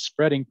vector at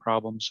spreading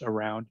problems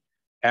around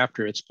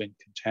after it's been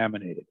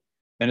contaminated.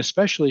 And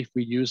especially if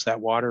we use that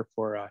water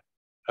for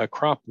a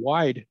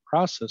crop-wide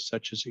process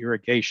such as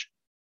irrigation.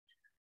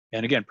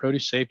 And again,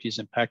 produce safety is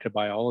impacted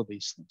by all of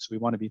these things. We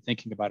want to be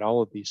thinking about all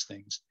of these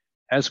things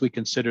as we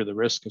consider the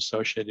risk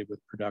associated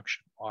with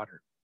production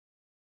water.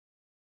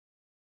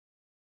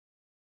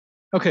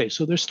 Okay,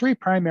 so there's three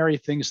primary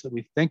things that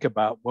we think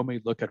about when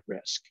we look at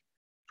risk.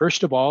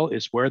 First of all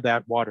is where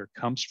that water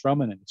comes from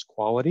and its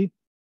quality.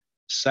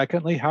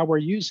 Secondly, how we're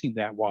using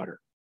that water.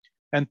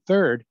 And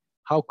third,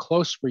 how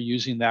close we're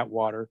using that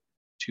water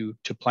to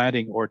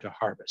planting or to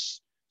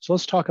harvest. So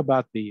let's talk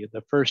about the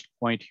first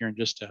point here in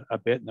just a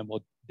bit, and then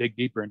we'll dig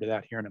deeper into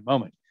that here in a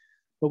moment.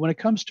 But when it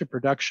comes to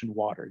production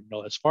water,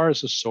 as far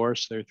as the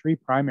source, there are three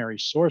primary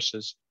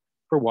sources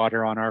for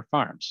water on our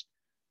farms.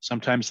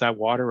 Sometimes that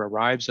water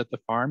arrives at the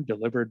farm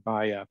delivered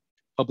by a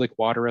public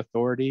water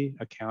authority,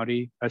 a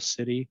county, a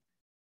city,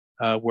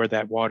 where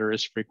that water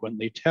is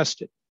frequently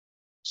tested.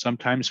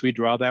 Sometimes we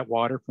draw that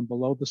water from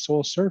below the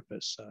soil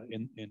surface,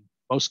 in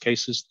most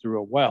cases through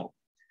a well.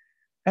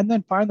 And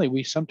then finally,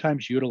 we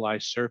sometimes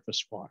utilize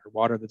surface water,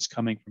 water that's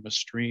coming from a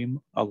stream,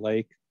 a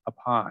lake, a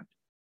pond.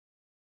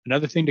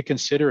 Another thing to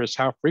consider is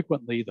how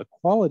frequently the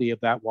quality of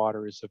that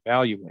water is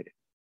evaluated.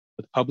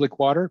 With public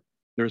water,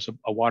 there's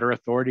a water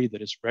authority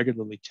that is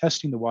regularly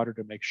testing the water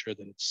to make sure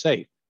that it's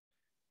safe.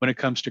 When it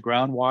comes to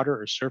groundwater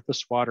or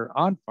surface water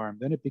on farm,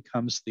 then it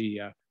becomes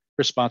the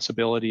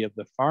responsibility of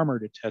the farmer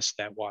to test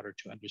that water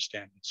to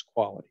understand its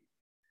quality.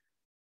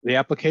 The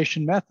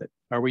application method.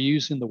 Are we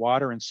using the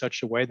water in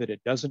such a way that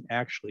it doesn't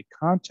actually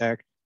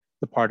contact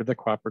the part of the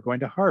crop we're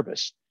going to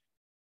harvest?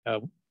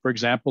 For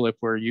example, if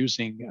we're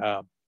using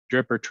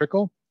drip or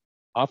trickle,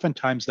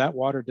 oftentimes that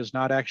water does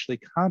not actually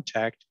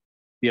contact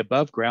the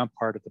above ground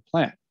part of the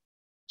plant.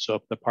 So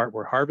if the part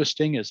we're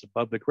harvesting is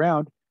above the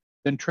ground,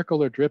 then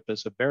trickle or drip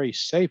is a very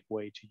safe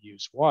way to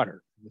use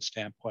water from the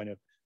standpoint of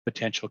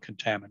potential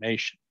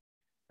contamination.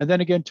 And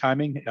then again,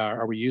 timing,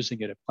 are we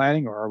using it at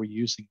planting or are we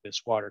using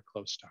this water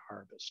close to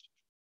harvest?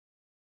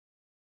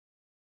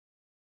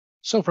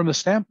 So from the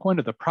standpoint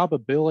of the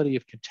probability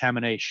of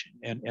contamination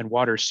and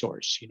water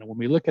source, when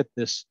we look at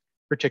this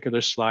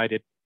particular slide,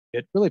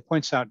 it really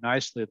points out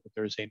nicely that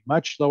there's a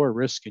much lower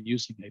risk in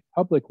using a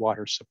public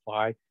water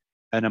supply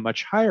and a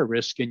much higher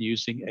risk in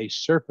using a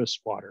surface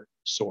water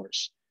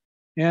source.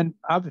 And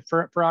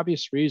for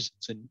obvious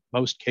reasons, in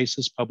most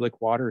cases,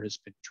 public water has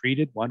been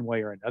treated one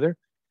way or another,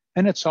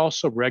 and it's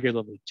also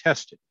regularly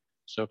tested.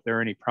 So if there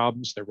are any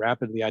problems, they're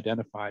rapidly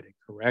identified and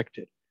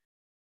corrected.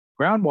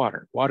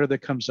 Groundwater, water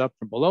that comes up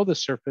from below the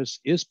surface,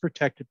 is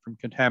protected from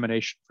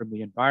contamination from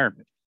the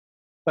environment.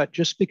 But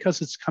just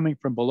because it's coming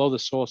from below the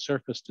soil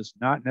surface does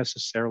not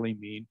necessarily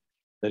mean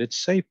that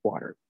it's safe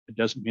water. It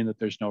doesn't mean that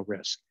there's no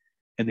risk.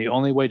 And the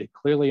only way to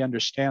clearly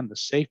understand the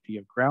safety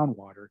of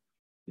groundwater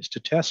is to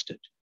test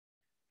it.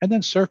 And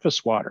then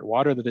surface water,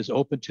 water that is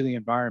open to the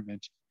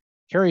environment,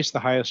 carries the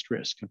highest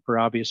risk. And for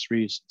obvious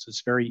reasons,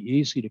 it's very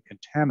easy to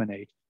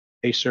contaminate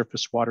a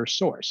surface water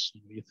source.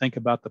 You think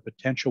about the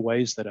potential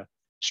ways that a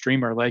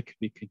stream or lake could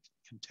be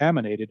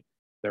contaminated,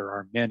 there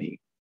are many.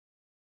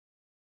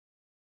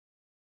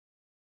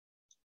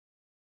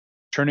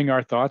 Turning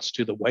our thoughts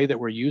to the way that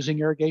we're using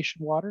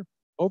irrigation water,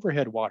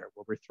 overhead water,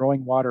 where we're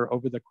throwing water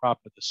over the crop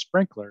with a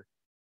sprinkler,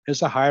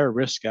 is a higher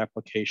risk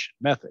application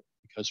method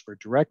because we're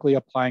directly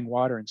applying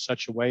water in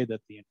such a way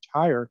that the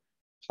entire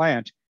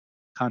plant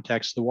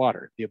contacts the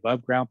water, the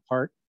above ground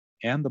part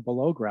and the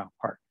below ground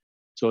part.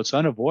 So it's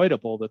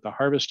unavoidable that the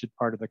harvested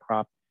part of the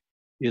crop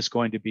is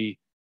going to be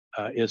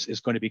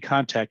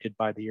contacted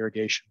by the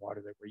irrigation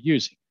water that we're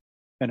using.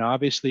 And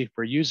obviously, if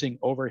we're using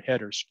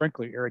overhead or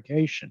sprinkler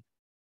irrigation,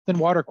 then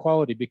water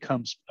quality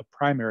becomes a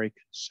primary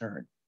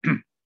concern.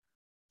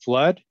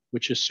 Flood,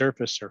 which is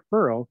surface or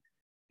furrow,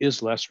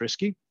 is less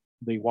risky.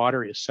 The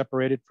water is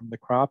separated from the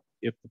crop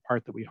if the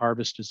part that we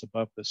harvest is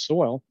above the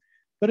soil,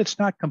 but it's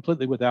not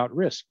completely without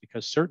risk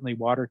because certainly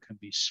water can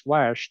be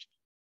splashed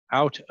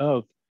out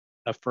of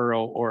a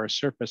furrow or a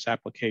surface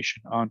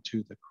application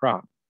onto the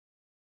crop.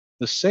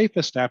 The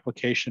safest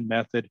application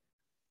method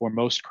for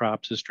most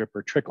crops is drip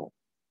or trickle.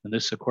 And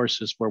this, of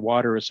course, is where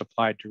water is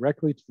applied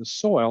directly to the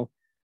soil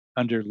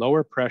under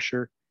lower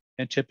pressure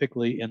and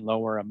typically in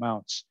lower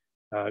amounts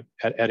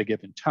at a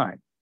given time.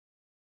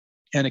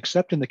 And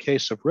except in the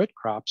case of root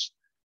crops,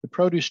 the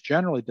produce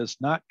generally does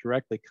not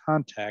directly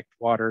contact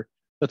water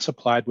that's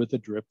applied with a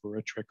drip or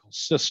a trickle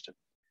system.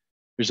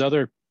 There's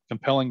other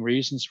compelling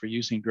reasons for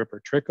using drip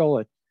or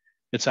trickle.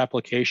 Its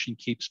application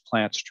keeps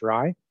plants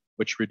dry,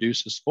 which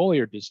reduces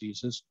foliar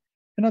diseases.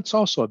 And it's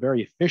also a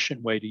very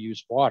efficient way to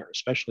use water,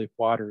 especially if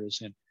water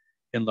is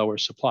in lower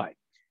supply.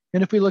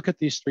 And if we look at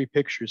these three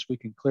pictures, we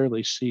can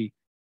clearly see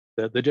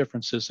the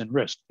differences in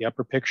risk. The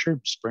upper picture,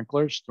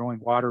 sprinklers throwing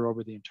water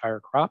over the entire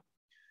crop.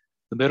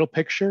 The middle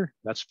picture,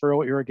 that's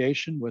furrow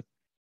irrigation with,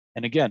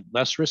 and again,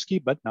 less risky,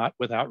 but not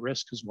without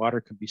risk because water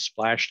can be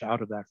splashed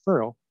out of that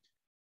furrow.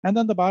 And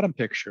then the bottom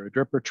picture, a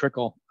drip or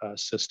trickle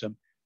system.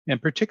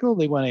 And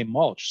particularly when a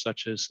mulch,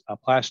 such as a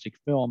plastic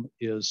film,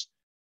 is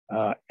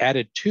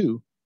added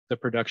to the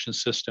production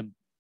system,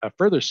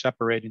 further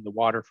separating the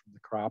water from the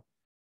crop,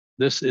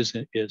 this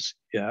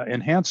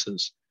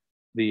enhances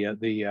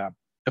the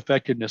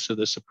effectiveness of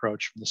this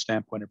approach from the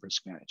standpoint of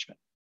risk management.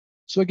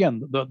 So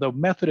again, the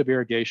method of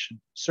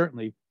irrigation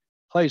certainly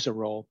plays a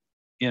role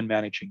in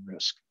managing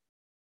risk.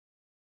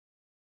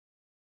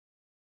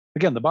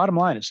 Again, the bottom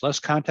line is less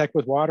contact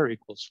with water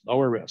equals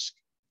lower risk.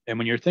 And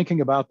when you're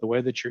thinking about the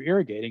way that you're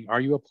irrigating, are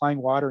you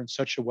applying water in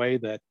such a way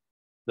that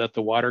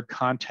the water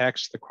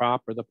contacts the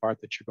crop or the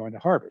part that you're going to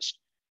harvest?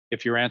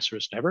 If your answer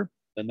is never,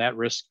 then that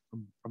risk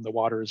from the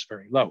water is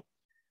very low.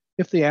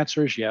 If the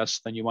answer is yes,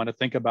 then you want to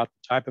think about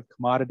the type of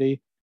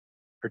commodity,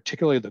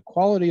 particularly the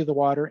quality of the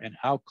water and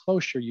how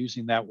close you're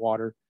using that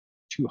water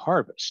to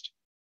harvest.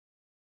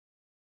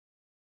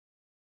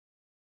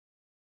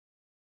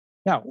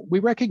 Now, we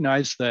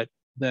recognize that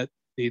the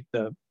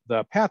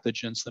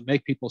pathogens that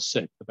make people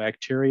sick, the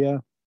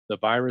bacteria, the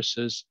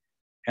viruses,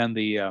 and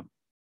the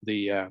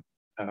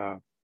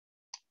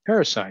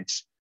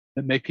parasites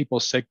that make people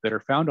sick that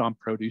are found on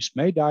produce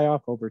may die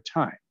off over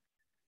time.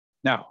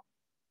 Now,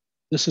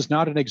 this is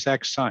not an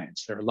exact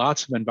science. There are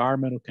lots of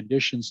environmental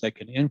conditions that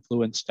can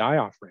influence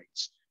die-off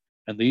rates.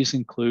 And these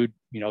include,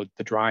 the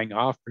drying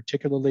off,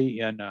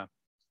 particularly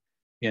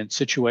in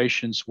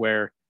situations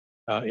where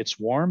it's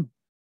warm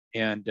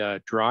and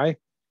dry.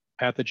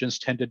 Pathogens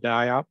tend to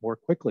die out more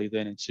quickly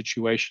than in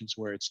situations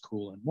where it's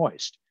cool and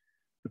moist.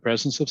 The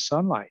presence of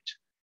sunlight.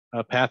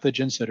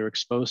 Pathogens that are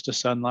exposed to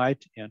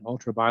sunlight and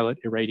ultraviolet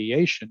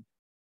irradiation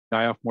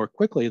die off more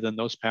quickly than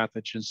those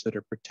pathogens that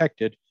are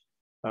protected,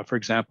 for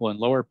example, in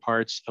lower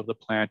parts of the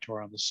plant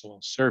or on the soil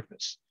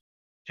surface.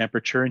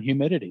 Temperature and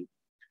humidity.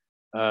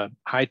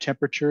 High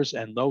temperatures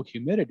and low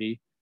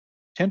humidity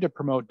tend to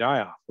promote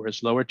die-off,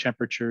 whereas lower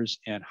temperatures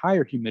and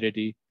higher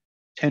humidity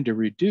tend to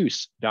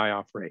reduce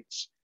die-off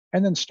rates.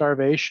 And then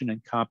starvation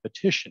and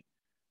competition.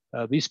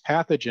 These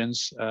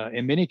pathogens,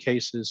 in many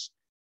cases,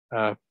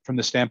 from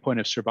the standpoint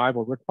of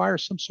survival, require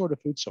some sort of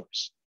food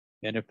source.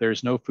 And if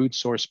there's no food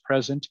source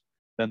present,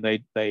 then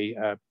they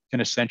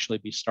can essentially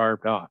be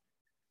starved off.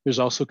 There's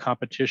also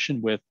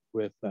competition with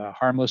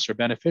harmless or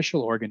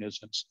beneficial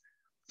organisms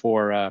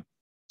for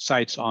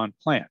sites on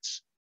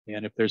plants.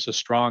 And if there's a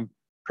strong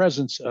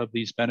presence of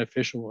these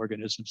beneficial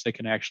organisms, they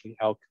can actually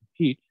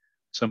outcompete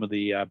some of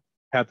the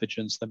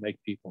pathogens that make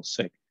people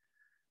sick.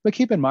 But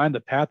keep in mind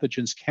that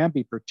pathogens can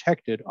be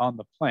protected on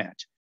the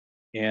plant.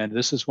 And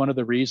this is one of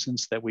the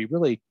reasons that we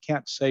really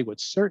can't say with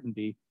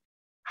certainty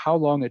how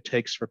long it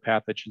takes for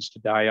pathogens to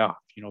die off.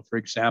 For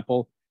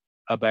example,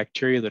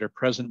 bacteria that are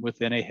present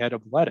within a head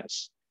of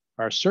lettuce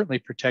are certainly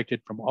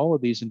protected from all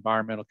of these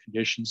environmental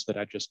conditions that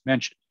I just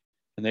mentioned.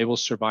 And they will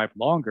survive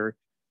longer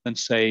than,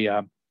 say,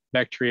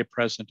 bacteria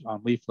present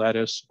on leaf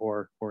lettuce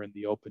or in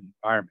the open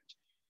environment.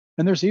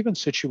 And there's even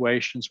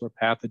situations where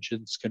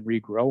pathogens can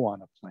regrow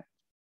on a plant.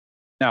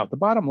 Now, the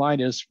bottom line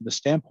is, from the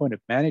standpoint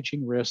of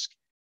managing risk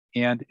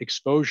and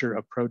exposure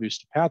of produce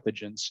to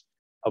pathogens,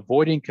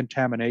 avoiding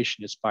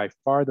contamination is by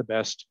far the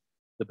best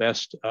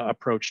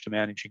approach to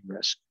managing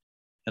risk.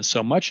 And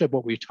so much of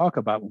what we talk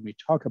about when we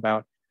talk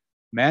about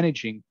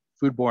managing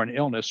foodborne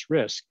illness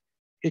risk,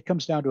 it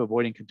comes down to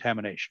avoiding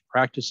contamination,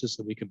 practices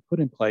that we can put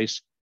in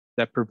place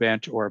that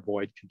prevent or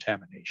avoid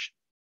contamination.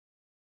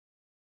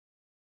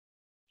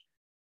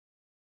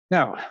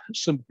 Now,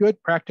 some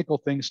good practical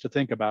things to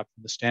think about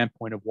from the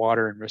standpoint of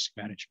water and risk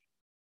management.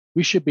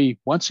 We should be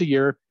once a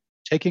year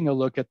taking a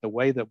look at the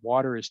way that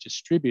water is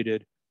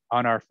distributed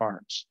on our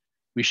farms.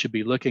 We should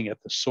be looking at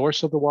the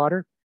source of the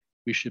water.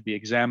 We should be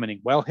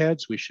examining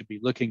wellheads. We should be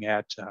looking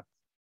at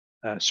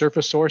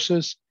surface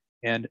sources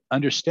and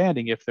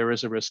understanding if there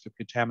is a risk of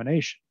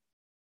contamination.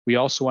 We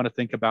also want to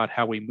think about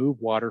how we move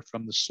water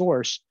from the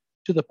source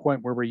to the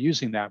point where we're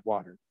using that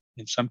water.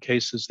 In some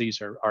cases,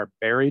 these are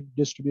buried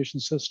distribution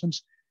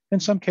systems. In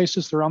some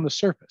cases, they're on the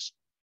surface.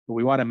 But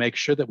we want to make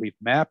sure that we've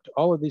mapped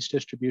all of these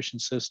distribution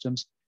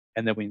systems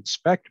and that we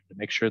inspect them to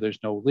make sure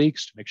there's no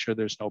leaks, to make sure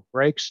there's no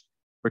breaks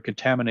where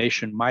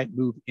contamination might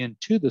move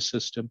into the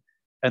system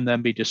and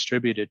then be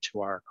distributed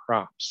to our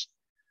crops.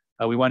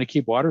 We want to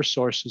keep water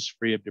sources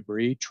free of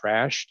debris,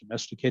 trash,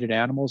 domesticated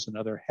animals, and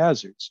other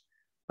hazards.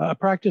 A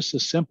practice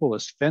as simple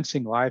as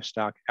fencing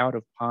livestock out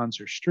of ponds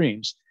or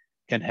streams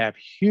can have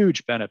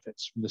huge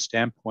benefits from the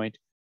standpoint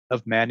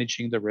of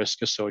managing the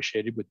risk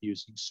associated with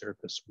using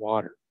surface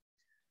water.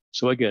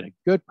 So again, a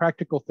good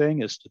practical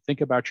thing is to think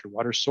about your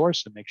water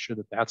source and make sure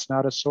that that's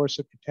not a source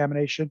of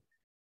contamination,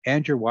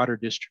 and your water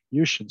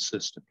distribution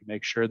system to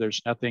make sure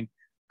there's nothing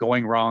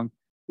going wrong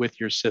with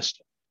your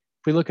system.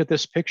 If we look at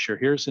this picture,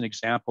 here's an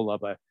example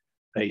of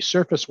a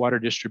surface water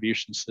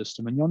distribution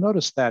system, and you'll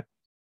notice that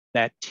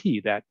T,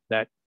 that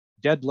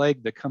dead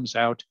leg that comes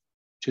out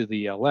to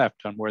the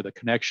left on where the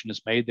connection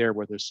is made there,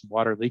 where there's some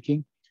water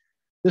leaking.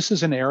 This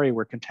is an area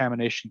where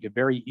contamination can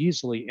very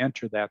easily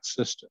enter that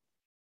system.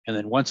 And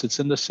then once it's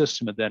in the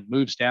system, it then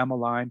moves down the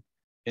line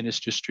and is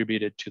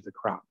distributed to the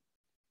crop.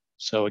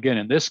 So again,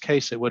 in this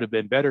case, it would have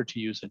been better to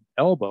use an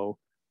elbow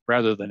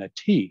rather than a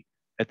T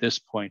at this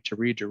point to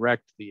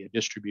redirect the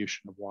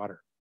distribution of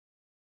water.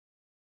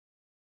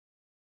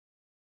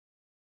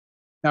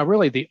 Now,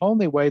 really, the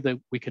only way that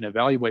we can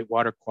evaluate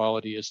water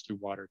quality is through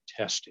water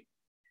testing.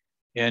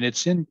 And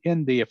it's in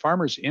the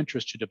farmer's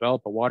interest to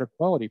develop a water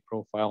quality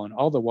profile on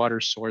all the water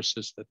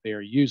sources that they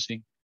are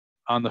using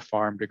on the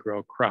farm to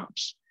grow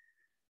crops.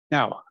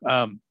 Now,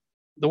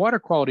 the water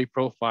quality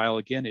profile,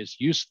 again, is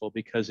useful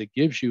because it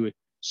gives you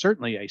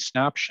certainly a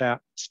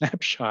snapshot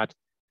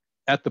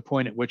at the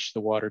point at which the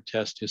water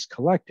test is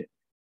collected.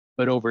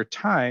 But over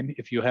time,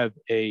 if you have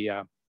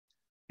a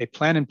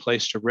plan in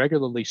place to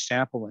regularly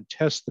sample and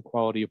test the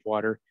quality of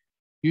water,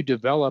 you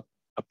develop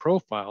a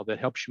profile that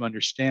helps you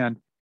understand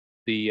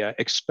the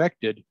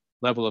expected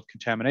level of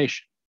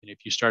contamination. And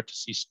if you start to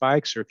see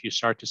spikes, or if you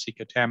start to see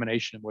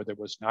contamination where there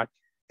was not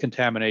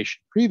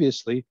contamination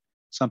previously,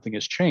 something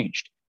has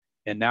changed.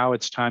 And now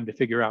it's time to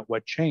figure out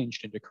what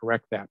changed and to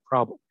correct that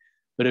problem.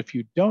 But if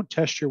you don't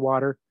test your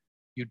water,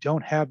 you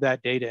don't have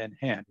that data in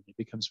hand. It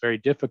becomes very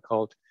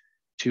difficult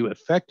to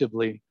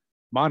effectively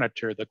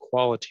monitor the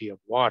quality of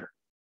water.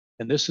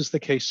 And this is the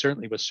case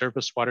certainly with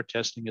surface water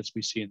testing, as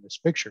we see in this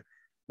picture,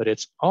 but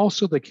it's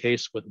also the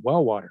case with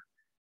well water.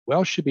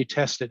 Wells should be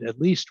tested at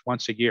least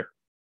once a year.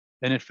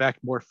 And in fact,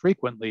 more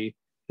frequently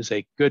is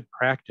a good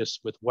practice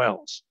with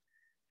wells.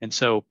 And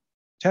so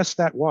test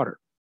that water.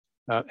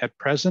 At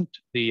present,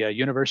 the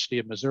University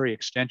of Missouri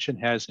Extension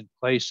has in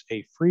place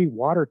a free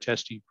water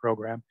testing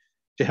program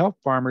to help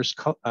farmers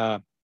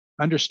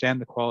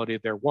understand the quality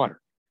of their water.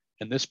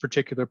 And this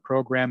particular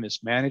program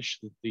is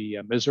managed through the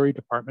Missouri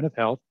Department of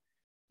Health.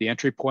 The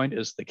entry point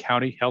is the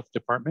county health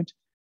department.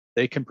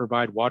 They can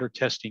provide water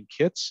testing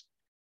kits,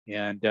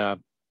 and the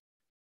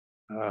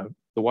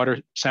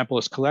water sample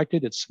is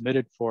collected, it's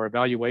submitted for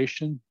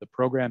evaluation, the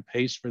program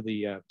pays for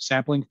the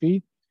sampling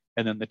fee,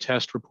 and then the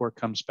test report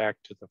comes back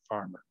to the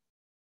farmer.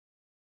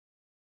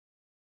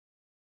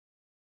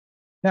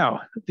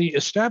 Now, the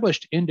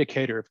established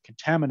indicator of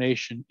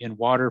contamination in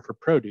water for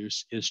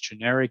produce is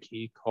generic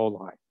E.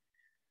 coli.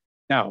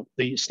 Now,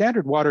 the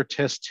standard water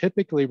test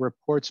typically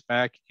reports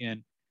back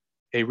in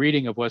a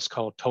reading of what's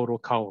called total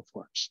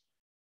coliforms.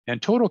 And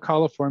total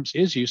coliforms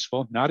is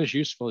useful, not as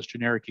useful as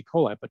generic E.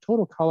 coli, but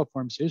total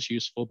coliforms is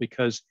useful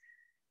because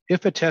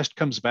if a test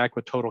comes back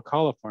with total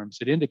coliforms,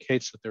 it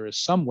indicates that there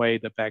is some way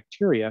that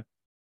bacteria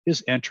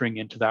is entering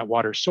into that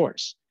water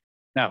source.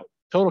 Now,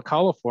 total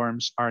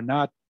coliforms are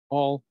not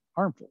all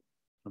harmful.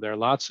 There are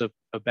lots of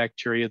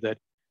bacteria that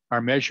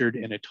are measured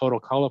in a total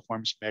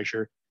coliforms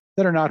measure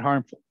that are not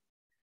harmful.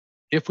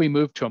 If we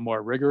move to a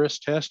more rigorous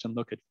test and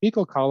look at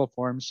fecal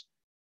coliforms,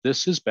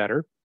 this is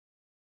better.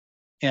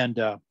 And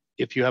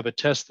if you have a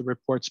test that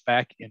reports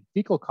back in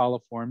fecal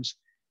coliforms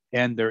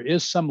and there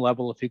is some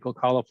level of fecal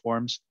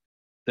coliforms,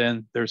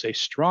 then there's a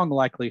strong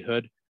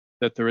likelihood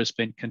that there has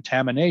been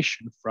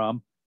contamination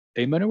from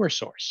a manure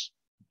source,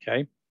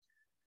 okay?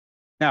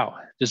 Now,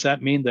 does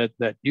that mean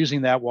that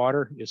using that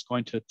water is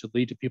going to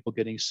lead to people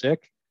getting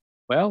sick?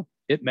 Well,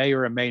 it may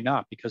or it may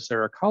not, because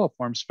there are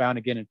coliforms found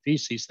again in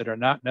feces that are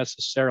not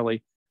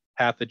necessarily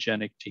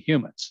pathogenic to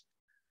humans.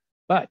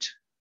 But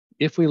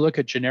if we look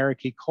at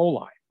generic E.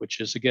 coli, which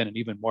is again an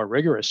even more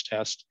rigorous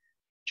test,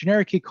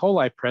 generic E.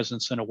 coli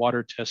presence in a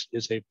water test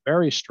is a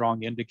very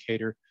strong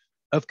indicator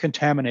of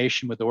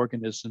contamination with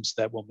organisms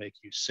that will make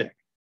you sick.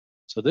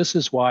 So this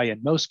is why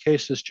in most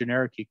cases,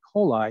 generic E.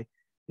 coli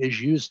is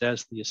used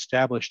as the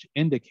established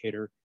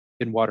indicator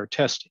in water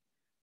testing.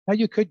 Now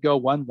you could go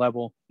one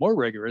level more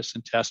rigorous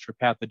and test for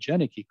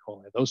pathogenic E.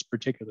 coli, those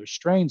particular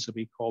strains of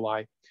E.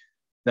 coli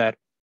that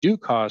do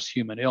cause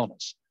human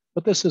illness.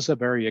 But this is a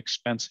very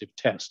expensive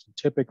test and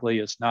typically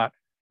is not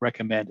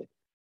recommended.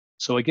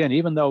 So again,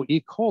 even though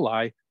E.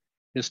 coli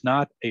is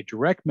not a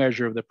direct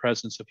measure of the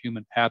presence of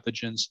human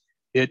pathogens,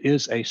 it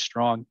is a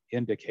strong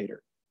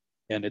indicator.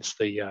 And it's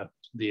the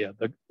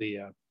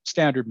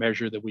standard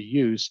measure that we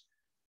use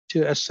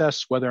to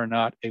assess whether or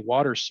not a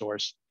water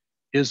source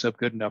is of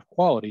good enough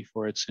quality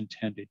for its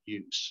intended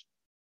use.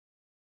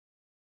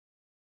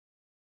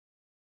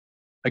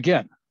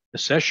 Again,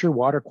 assess your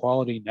water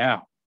quality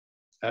now.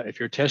 If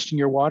you're testing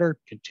your water,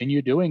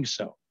 continue doing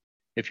so.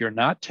 If you're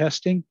not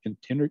testing,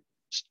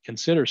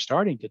 consider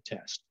starting to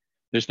test.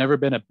 There's never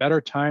been a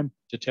better time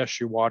to test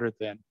your water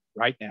than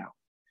right now.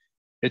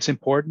 It's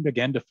important,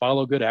 again, to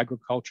follow good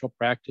agricultural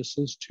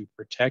practices to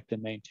protect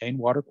and maintain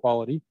water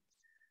quality.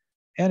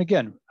 And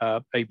again,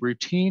 a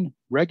routine,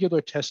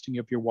 regular testing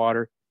of your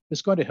water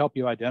is going to help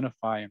you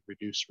identify and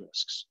reduce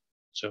risks.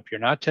 So if you're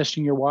not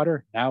testing your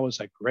water, now is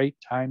a great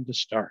time to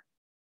start.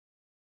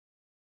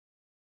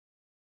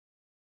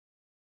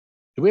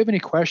 Do we have any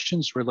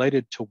questions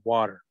related to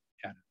water,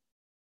 Anna?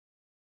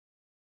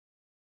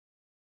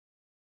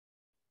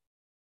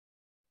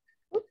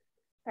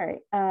 Sorry,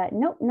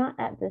 nope, not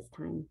at this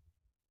time.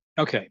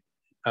 Okay,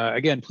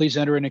 again, please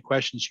enter any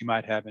questions you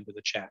might have into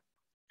the chat.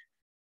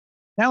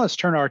 Now let's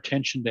turn our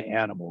attention to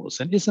animals.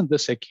 And isn't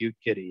this a cute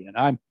kitty? And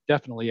I'm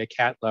definitely a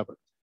cat lover,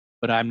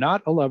 but I'm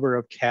not a lover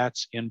of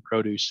cats in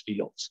produce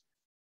fields.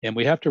 And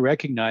we have to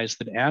recognize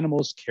that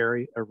animals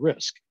carry a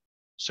risk.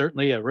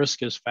 Certainly a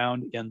risk is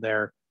found in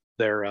their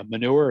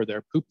manure or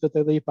their poop that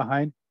they leave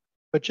behind,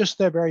 but just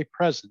their very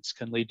presence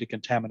can lead to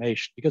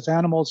contamination because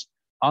animals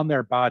on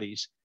their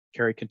bodies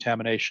carry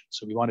contamination.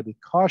 So we want to be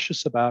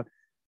cautious about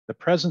the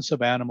presence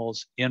of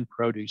animals in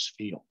produce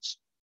fields.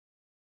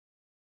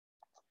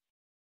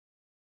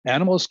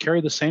 Animals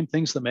carry the same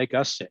things that make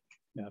us sick.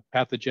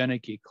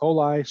 Pathogenic E.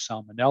 coli,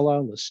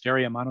 salmonella,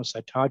 listeria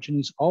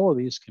monocytogenes, all of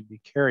these can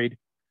be carried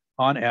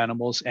on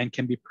animals and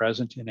can be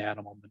present in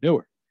animal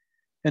manure.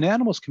 And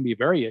animals can be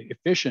very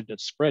efficient at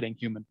spreading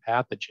human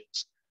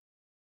pathogens.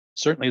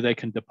 Certainly they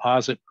can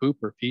deposit poop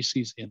or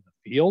feces in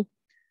the field,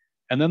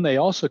 and then they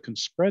also can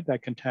spread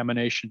that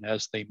contamination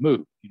as they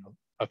move.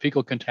 A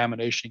fecal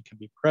contamination can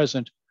be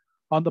present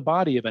on the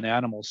body of an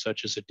animal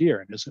such as a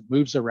deer. And as it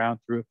moves around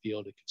through a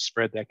field, it can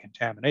spread that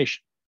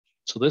contamination.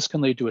 So this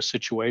can lead to a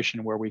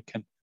situation where we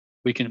can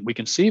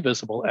see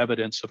visible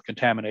evidence of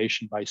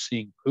contamination by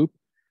seeing poop,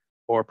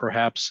 or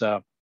perhaps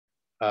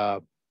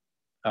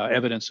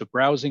evidence of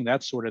browsing,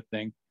 that sort of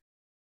thing.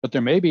 But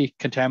there may be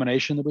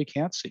contamination that we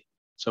can't see.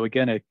 So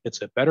again,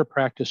 it's a better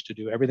practice to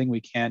do everything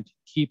we can to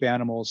keep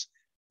animals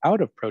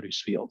out of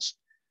produce fields.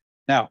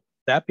 Now,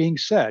 that being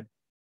said,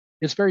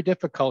 it's very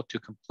difficult to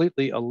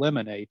completely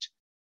eliminate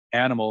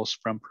animals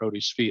from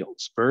produce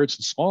fields. Birds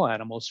and small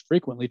animals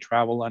frequently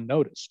travel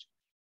unnoticed.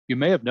 You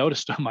may have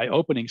noticed on my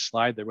opening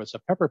slide, there was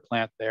a pepper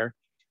plant there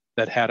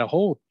that had a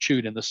hole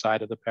chewed in the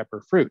side of the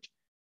pepper fruit.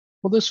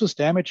 Well, this was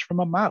damage from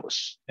a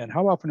mouse. And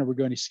how often are we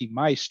going to see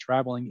mice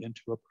traveling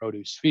into a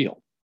produce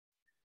field?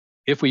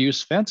 If we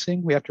use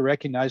fencing, we have to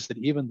recognize that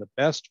even the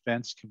best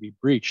fence can be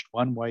breached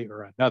one way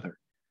or another.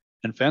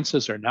 And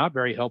fences are not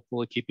very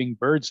helpful at keeping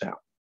birds out.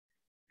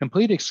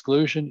 Complete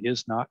exclusion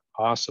is not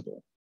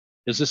possible.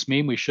 Does this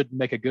mean we shouldn't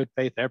make a good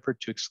faith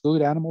effort to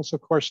exclude animals? Of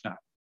course not.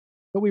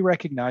 But we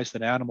recognize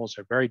that animals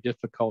are very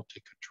difficult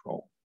to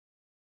control.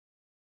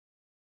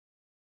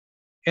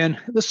 And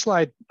this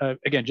slide,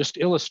 again, just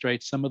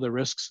illustrates some of the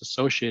risks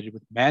associated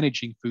with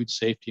managing food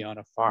safety on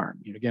a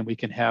farm. Again, we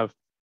can have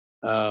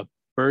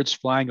birds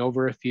flying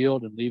over a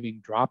field and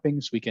leaving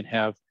droppings. We can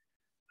have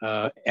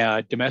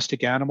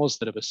domestic animals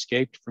that have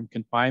escaped from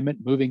confinement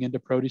moving into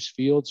produce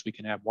fields. We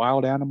can have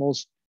wild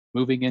animals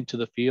moving into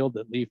the field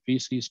that leave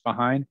feces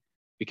behind.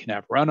 We can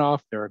have runoff.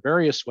 There are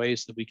various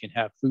ways that we can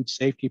have food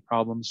safety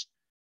problems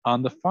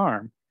on the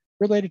farm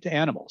related to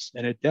animals,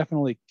 and it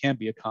definitely can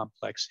be a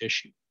complex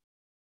issue.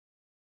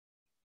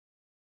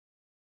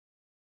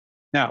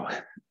 Now,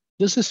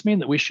 does this mean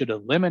that we should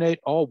eliminate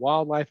all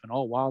wildlife and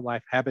all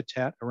wildlife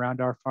habitat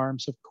around our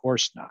farms? Of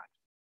course not.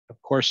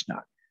 Of course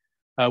not.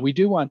 We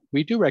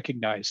do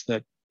recognize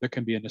that there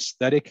can be an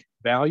aesthetic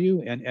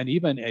value and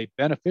even a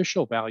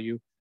beneficial value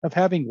of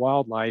having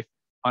wildlife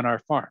on our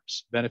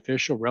farms,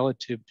 beneficial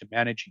relative to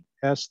managing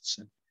pests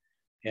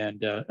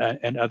and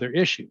other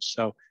issues.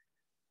 So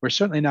we're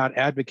certainly not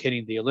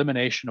advocating the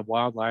elimination of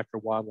wildlife or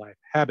wildlife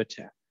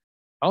habitat.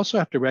 I also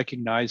have to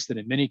recognize that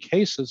in many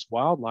cases,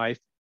 wildlife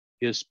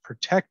is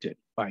protected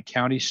by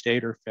county,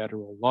 state, or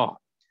federal law.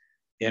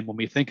 And when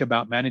we think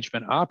about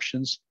management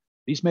options,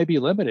 these may be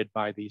limited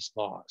by these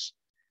laws.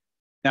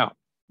 Now,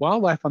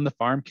 wildlife on the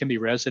farm can be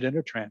resident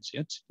or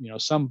transient.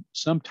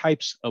 Some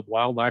types of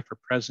wildlife are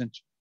present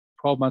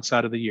 12 months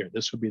out of the year.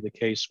 This would be the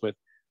case with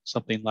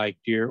something like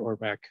deer or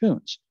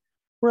raccoons,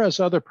 whereas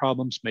other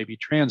problems may be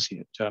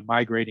transient,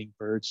 migrating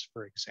birds,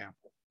 for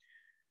example.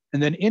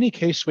 And then any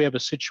case we have a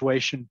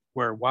situation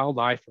where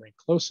wildlife are in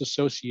close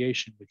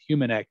association with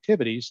human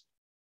activities,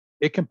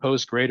 it can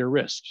pose greater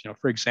risks.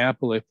 For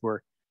example, if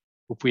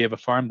we have a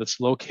farm that's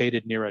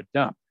located near a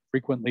dump,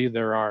 frequently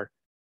there are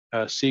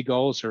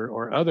seagulls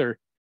or other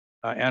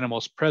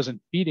animals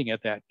present feeding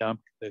at that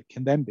dump that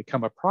can then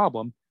become a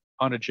problem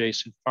on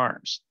adjacent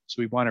farms.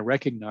 So we want to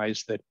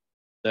recognize that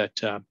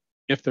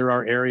if there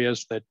are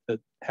areas that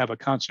have a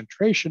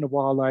concentration of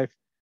wildlife,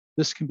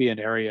 this can be an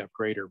area of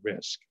greater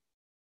risk.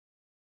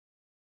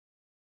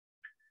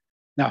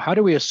 Now, how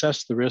do we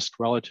assess the risk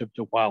relative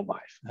to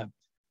wildlife?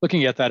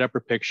 Looking at that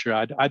upper picture,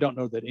 I don't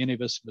know that any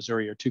of us in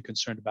Missouri are too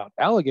concerned about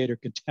alligator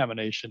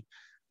contamination,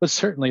 but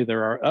certainly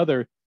there are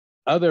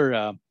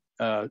other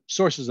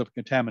sources of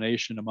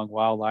contamination among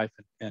wildlife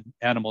and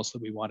animals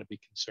that we want to be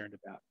concerned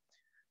about.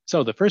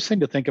 So the first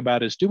thing to think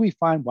about is, do we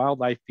find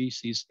wildlife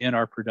feces in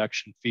our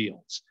production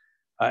fields?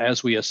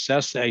 As we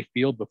assess a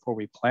field before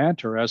we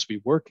plant or as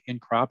we work in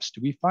crops,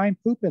 do we find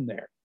poop in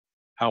there?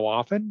 How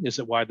often? Is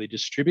it widely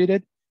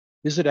distributed?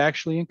 Is it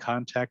actually in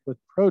contact with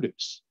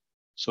produce?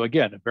 So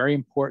again, a very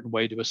important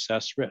way to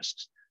assess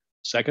risks.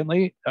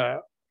 Secondly,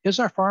 is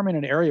our farm in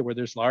an area where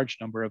there's a large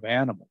number of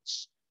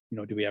animals?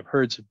 Do we have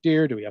herds of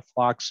deer? Do we have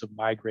flocks of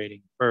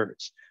migrating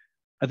birds?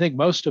 I think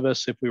most of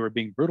us, if we were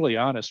being brutally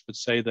honest, would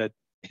say that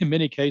in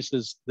many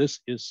cases, this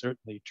is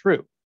certainly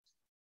true.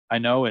 I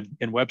know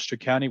in Webster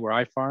County, where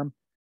I farm,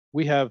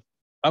 we have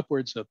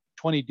upwards of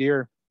 20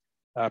 deer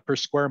per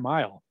square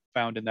mile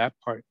found in that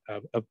part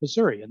of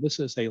Missouri. And this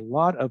is a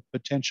lot of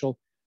potential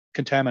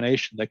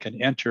contamination that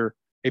can enter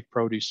a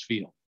produce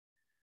field.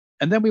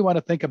 And then we want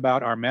to think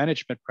about our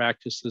management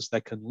practices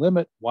that can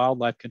limit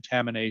wildlife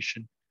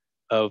contamination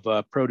of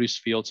produce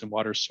fields and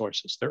water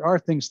sources. There are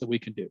things that we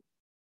can do,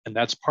 and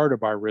that's part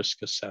of our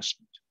risk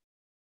assessment.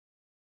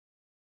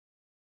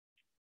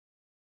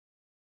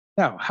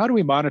 Now, how do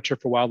we monitor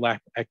for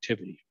wildlife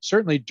activity?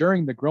 Certainly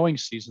during the growing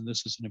season,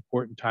 this is an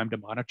important time to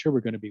monitor.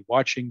 We're going to be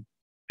watching,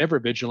 ever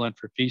vigilant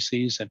for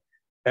feces and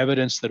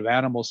evidence that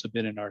animals have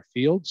been in our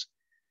fields.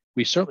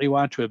 We certainly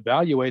want to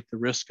evaluate the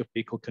risk of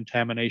fecal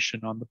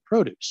contamination on the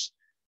produce.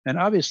 And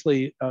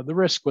obviously, the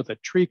risk with a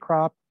tree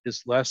crop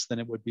is less than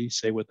it would be,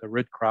 say, with a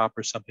root crop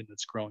or something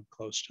that's growing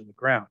close to the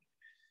ground.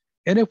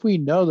 And if we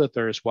know that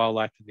there is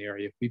wildlife in the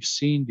area, if we've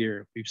seen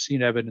deer, if we've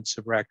seen evidence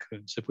of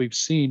raccoons, if we've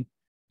seen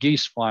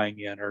geese flying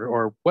in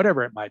or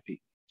whatever it might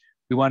be,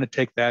 we want to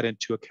take that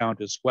into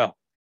account as well.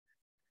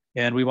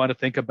 And we want to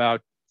think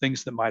about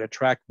things that might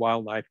attract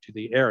wildlife to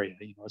the area.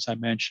 As I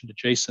mentioned,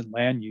 adjacent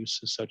land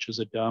uses such as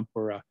a dump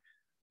or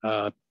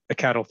a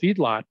cattle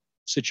feedlot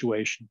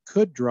situation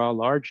could draw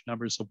large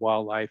numbers of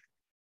wildlife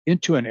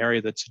into an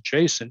area that's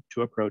adjacent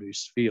to a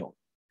produce field.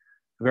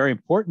 A very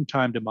important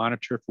time to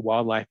monitor for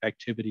wildlife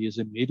activity is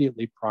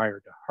immediately prior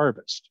to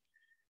harvest.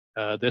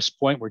 At this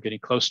point, we're getting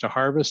close to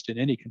harvest, and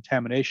any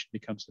contamination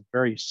becomes a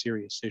very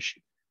serious issue.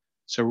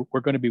 So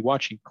we're going to be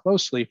watching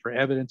closely for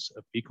evidence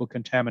of fecal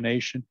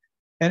contamination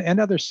and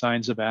other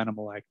signs of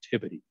animal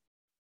activity.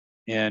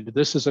 And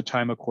this is a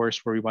time, of course,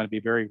 where we want to be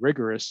very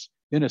rigorous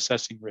in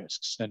assessing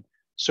risks. And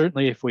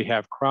certainly if we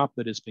have crop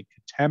that has been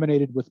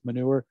contaminated with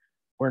manure,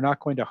 we're not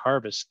going to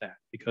harvest that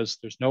because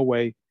there's no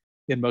way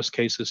in most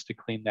cases to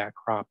clean that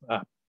crop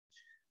up.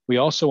 We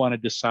also want to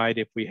decide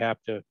if we have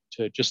to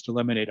just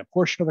eliminate a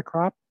portion of the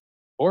crop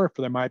or if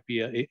there might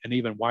be an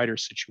even wider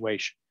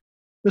situation.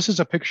 This is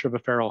a picture of a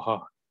feral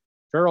hog.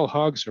 Feral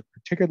hogs are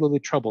particularly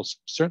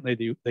troublesome.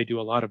 Certainly they do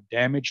a lot of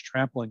damage,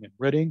 trampling and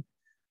ridding,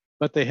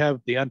 but they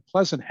have the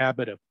unpleasant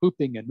habit of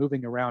pooping and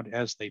moving around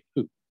as they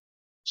poop.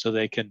 So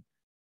they can,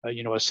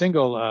 a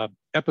single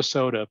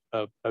episode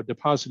of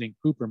depositing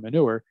poop or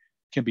manure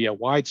can be a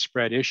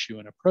widespread issue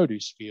in a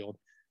produce field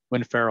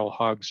when feral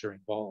hogs are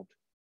involved.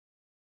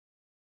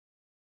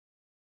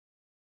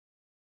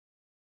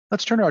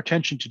 Let's turn our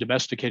attention to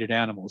domesticated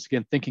animals.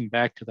 Again, thinking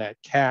back to that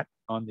cat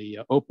on the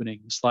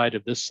opening slide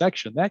of this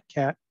section, that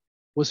cat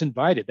was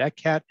invited. That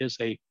cat is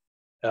a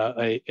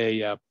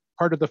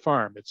part of the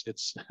farm.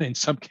 It's in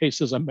some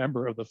cases a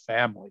member of the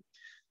family.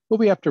 But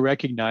we have to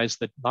recognize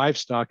that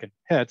livestock and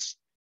pets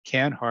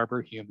can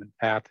harbor human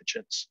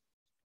pathogens.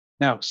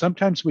 Now,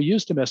 sometimes we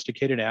use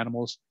domesticated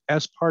animals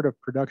as part of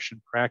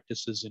production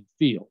practices in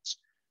fields.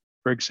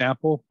 For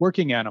example,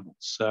 working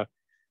animals.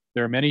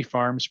 There are many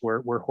farms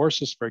where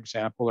horses, for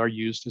example, are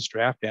used as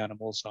draft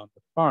animals on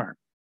the farm.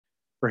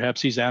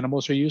 Perhaps these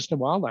animals are used in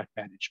wildlife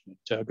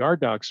management, guard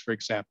dogs, for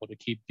example, to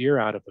keep deer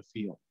out of the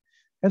field.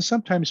 And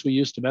sometimes we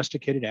use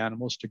domesticated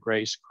animals to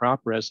graze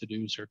crop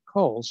residues or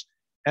culls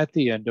at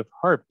the end of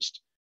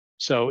harvest.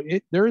 So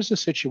there is a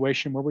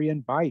situation where we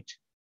invite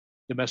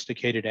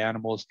domesticated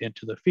animals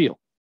into the field.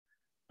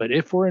 But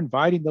if we're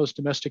inviting those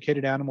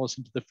domesticated animals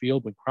into the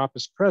field when crop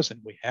is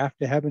present, we have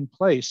to have in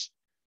place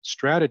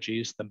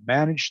strategies to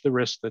manage the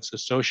risk that's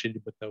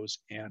associated with those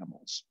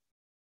animals.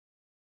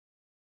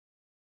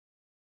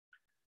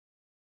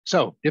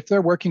 So if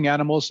they're working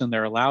animals and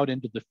they're allowed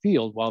into the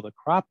field while the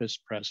crop is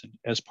present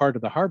as part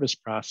of the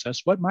harvest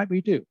process, what might we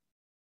do?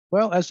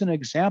 Well, as an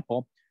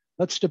example,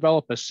 let's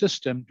develop a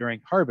system during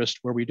harvest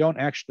where we don't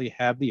actually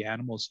have the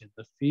animals in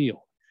the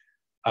field,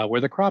 where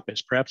the crop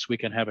is. Perhaps we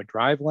can have a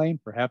drive lane.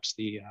 Perhaps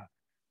the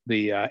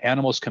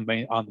animals can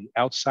be on the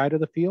outside of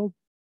the field.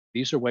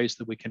 These are ways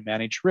that we can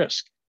manage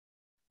risk.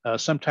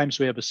 Sometimes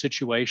we have a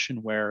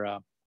situation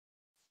where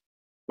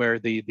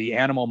the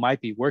animal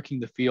might be working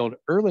the field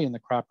early in the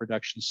crop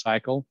production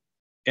cycle,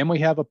 and we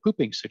have a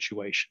pooping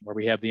situation where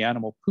we have the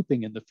animal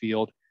pooping in the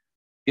field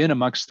in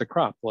amongst the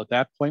crop. Well, at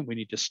that point, we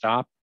need to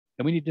stop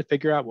and we need to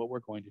figure out what we're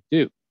going to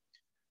do.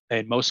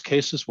 In most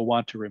cases, we'll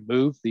want to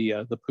remove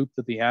the poop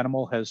that the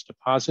animal has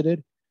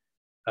deposited.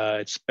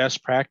 It's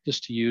best practice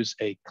to use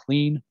a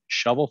clean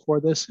shovel for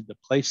this and to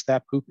place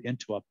that poop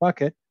into a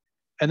bucket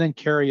and then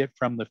carry it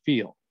from the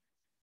field.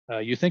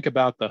 You think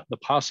about the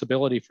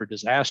possibility for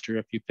disaster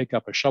if you pick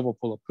up a shovel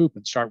full of poop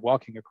and start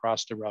walking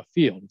across the rough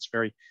field. It's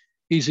very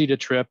easy to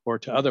trip or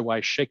to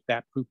otherwise shake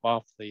that poop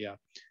off the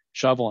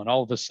shovel, and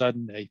all of a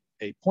sudden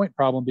a point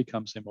problem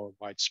becomes a more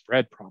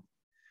widespread problem.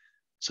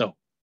 So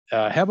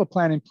have a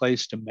plan in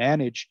place to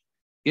manage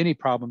any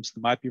problems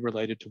that might be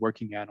related to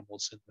working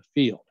animals in the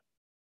field.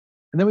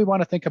 And then we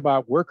want to think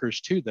about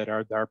workers too that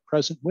are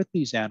present with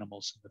these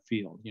animals in the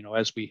field.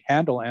 As we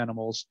handle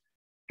animals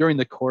during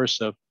the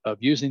course of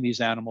using these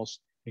animals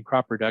in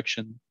crop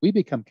production, we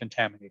become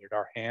contaminated,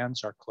 our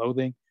hands, our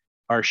clothing,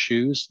 our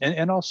shoes,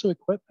 and also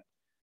equipment.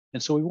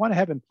 And so we want to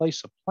have in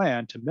place a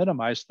plan to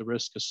minimize the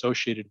risk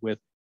associated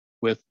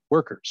with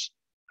workers.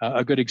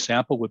 A good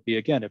example would be,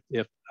 again,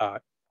 if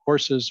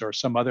horses or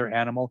some other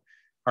animal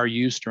are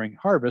used during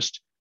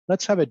harvest,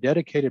 let's have a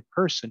dedicated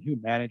person who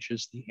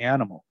manages the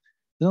animal.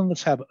 Then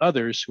let's have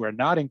others who are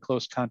not in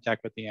close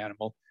contact with the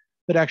animal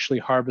that actually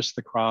harvest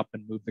the crop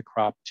and move the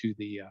crop to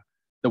the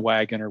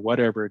wagon or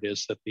whatever it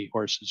is that the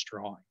horse is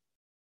drawing.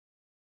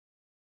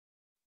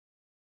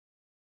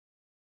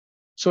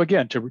 So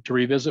again, to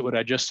revisit what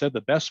I just said,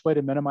 the best way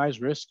to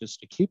minimize risk is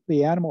to keep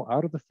the animal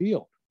out of the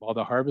field while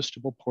the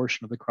harvestable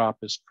portion of the crop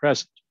is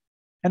present.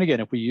 And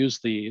again, if we use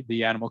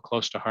the animal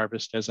close to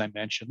harvest, as I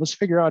mentioned, let's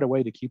figure out a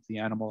way to keep the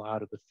animal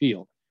out of the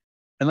field.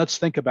 And let's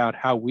think about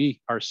how we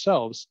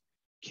ourselves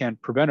can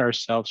prevent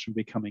ourselves from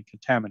becoming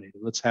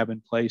contaminated. Let's have in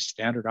place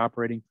standard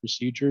operating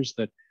procedures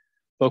that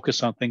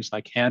focus on things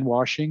like hand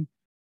washing,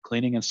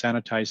 cleaning and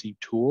sanitizing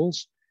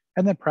tools,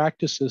 and then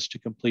practices to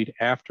complete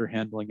after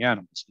handling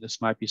animals. This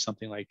might be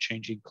something like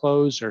changing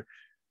clothes or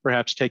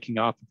perhaps taking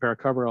off a pair of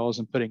coveralls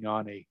and putting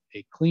on a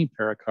clean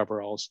pair of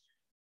coveralls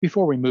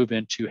before we move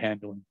into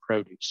handling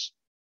produce.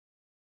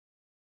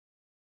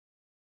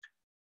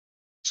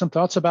 Some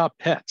thoughts about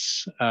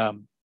pets.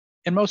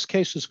 In most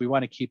cases, we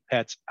want to keep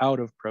pets out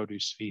of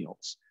produce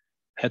fields.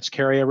 Pets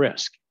carry a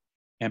risk,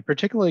 and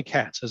particularly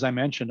cats. As I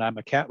mentioned, I'm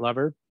a cat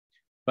lover,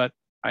 but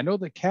I know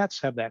that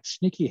cats have that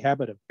sneaky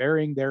habit of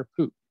burying their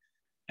poop,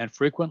 and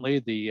frequently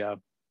the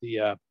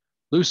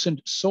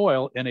loosened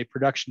soil in a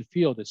production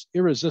field is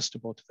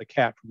irresistible to the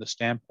cat from the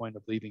standpoint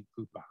of leaving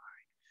poop behind.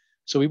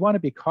 So we want to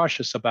be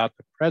cautious about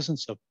the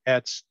presence of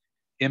pets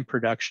in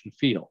production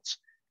fields.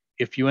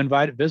 If you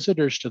invite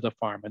visitors to the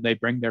farm and they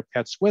bring their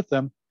pets with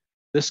them,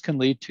 this can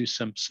lead to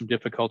some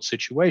difficult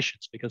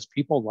situations because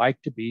people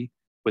like to be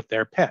with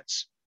their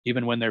pets,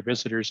 even when they're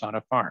visitors on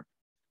a farm.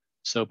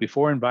 So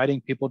before inviting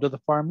people to the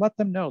farm, let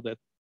them know that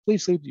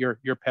please leave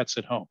your pets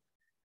at home.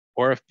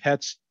 Or if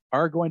pets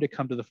are going to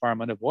come to the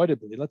farm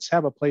unavoidably, let's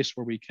have a place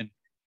where we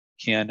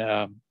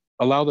can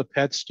allow the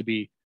pets to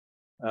be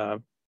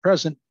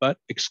present but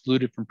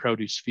excluded from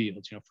produce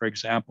fields. For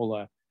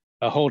example,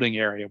 a holding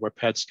area where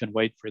pets can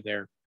wait for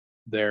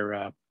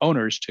their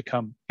owners to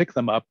come pick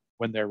them up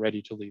when they're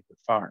ready to leave the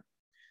farm.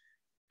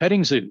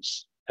 Petting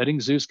zoos.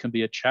 Petting zoos can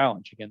be a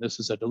challenge. Again, this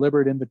is a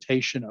deliberate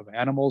invitation of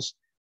animals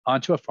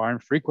onto a farm,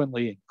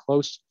 frequently in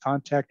close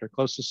contact or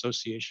close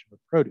association with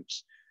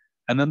produce.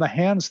 And then the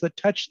hands that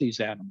touch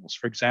these animals,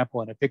 for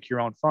example, in a pick your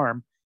own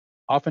farm,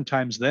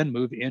 oftentimes then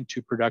move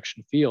into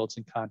production fields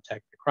and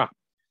contact the crop.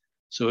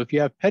 So if you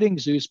have petting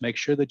zoos, make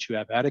sure that you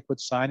have adequate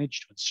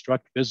signage to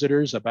instruct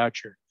visitors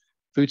about your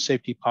food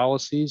safety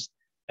policies.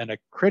 And a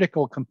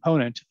critical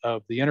component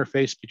of the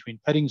interface between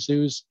petting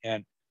zoos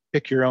and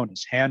pick your own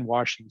is hand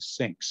washing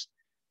sinks.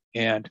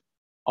 And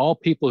all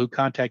people who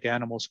contact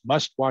animals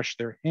must wash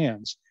their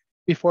hands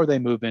before they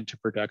move into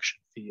production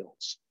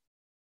fields.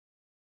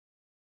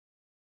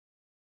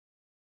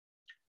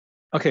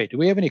 Okay, do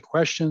we have any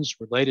questions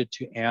related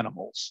to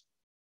animals?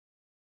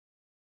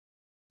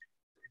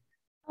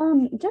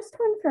 Just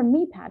one from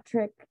me,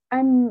 Patrick.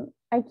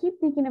 I keep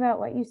thinking about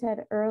what you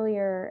said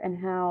earlier and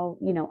how,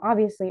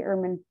 obviously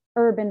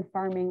urban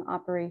farming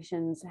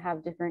operations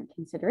have different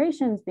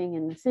considerations being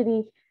in the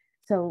city.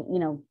 So,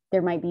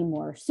 there might be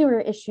more sewer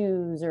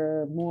issues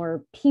or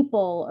more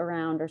people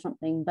around or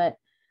something, but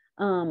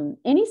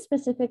any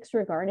specifics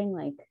regarding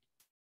like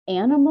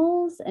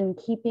animals and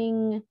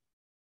keeping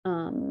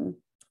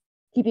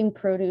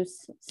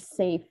produce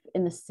safe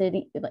in the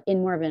city, in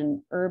more of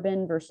an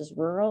urban versus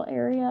rural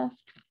area?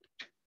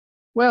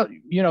 Well,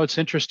 it's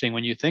interesting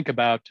when you think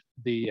about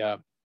the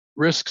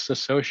risks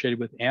associated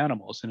with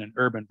animals in an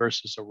urban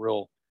versus a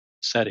rural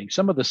setting.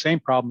 Some of the same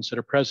problems that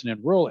are present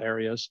in rural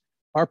areas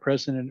are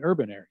present in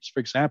urban areas. For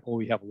example,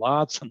 we have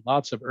lots and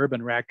lots of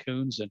urban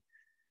raccoons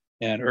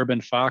and urban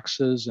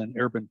foxes and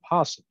urban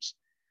possums.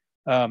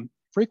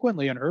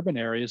 Frequently in urban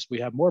areas,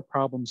 we have more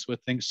problems with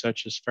things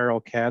such as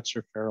feral cats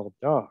or feral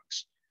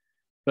dogs.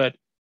 But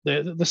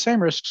the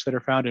same risks that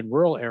are found in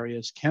rural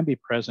areas can be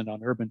present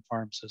on urban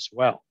farms as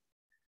well.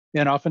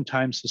 And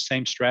oftentimes the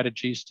same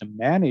strategies to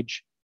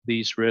manage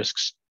these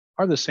risks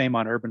are the same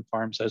on urban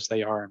farms as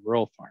they are in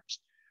rural farms.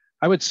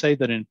 I would say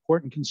that an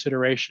important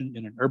consideration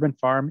in an urban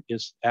farm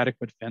is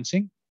adequate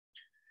fencing.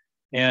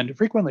 And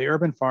frequently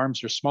urban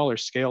farms are smaller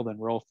scale than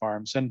rural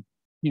farms. And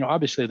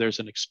obviously there's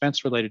an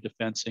expense related to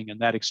fencing, and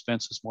that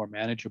expense is more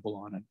manageable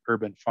on an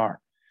urban farm.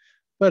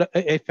 But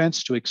a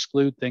fence to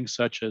exclude things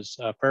such as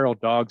feral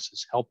dogs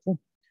is helpful.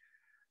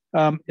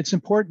 It's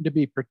important to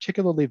be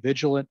particularly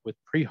vigilant with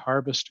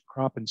pre-harvest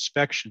crop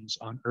inspections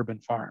on urban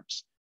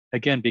farms.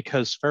 Again,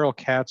 because feral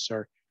cats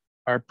are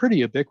pretty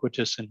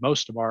ubiquitous in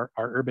most of our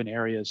urban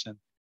areas,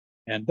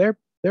 and they're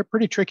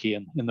pretty tricky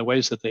in the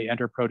ways that they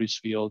enter produce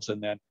fields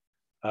and then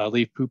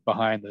leave poop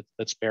behind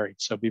that's buried.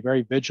 So be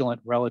very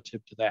vigilant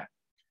relative to that.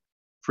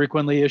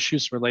 Frequently,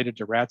 issues related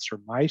to rats or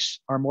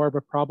mice are more of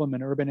a problem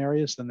in urban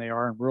areas than they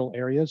are in rural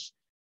areas.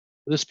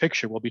 This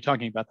picture, we'll be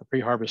talking about the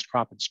pre-harvest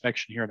crop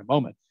inspection here in a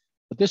moment,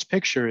 but this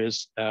picture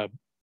is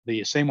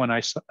the same one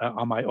I saw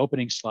on my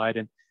opening slide,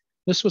 and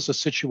this was a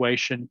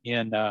situation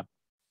in a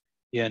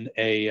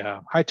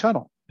high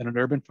tunnel in an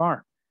urban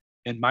farm,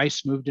 and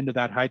mice moved into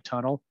that high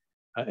tunnel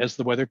as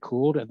the weather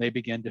cooled, and they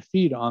began to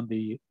feed on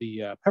the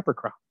pepper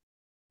crop.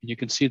 And you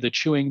can see the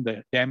chewing,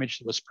 the damage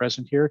that was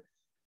present here.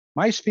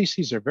 Mice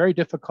feces are very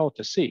difficult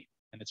to see,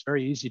 and it's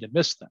very easy to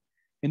miss them.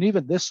 And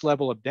even this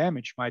level of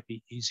damage might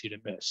be easy to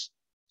miss.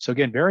 So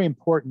again, very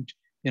important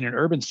in an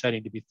urban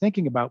setting to be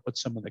thinking about what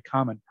some of the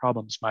common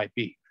problems might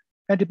be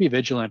and to be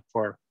vigilant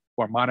for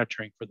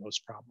monitoring for those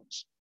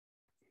problems.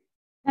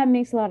 That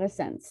makes a lot of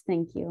sense.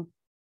 Thank you.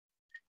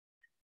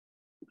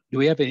 Do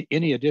we have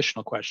any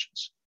additional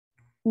questions?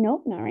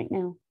 Nope, not right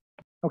now.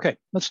 Okay,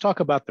 let's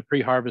talk about the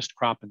pre-harvest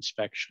crop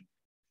inspection.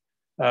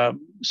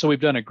 So we've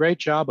done a great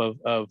job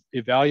of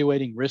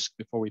evaluating risk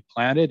before we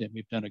planted, and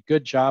we've done a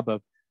good job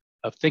of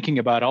thinking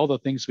about all the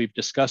things we've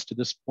discussed to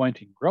this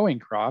point in growing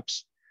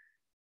crops.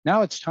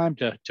 Now it's time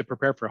to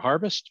prepare for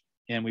harvest,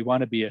 and we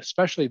want to be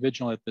especially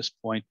vigilant at this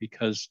point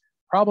because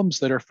problems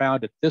that are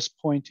found at this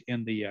point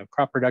in the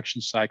crop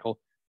production cycle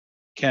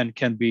can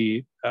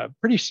be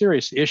pretty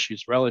serious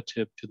issues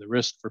relative to the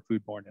risk for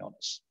foodborne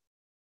illness.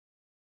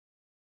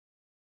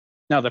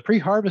 Now, the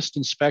pre-harvest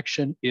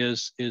inspection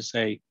is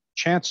a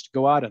chance to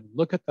go out and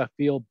look at the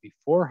field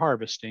before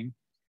harvesting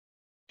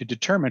to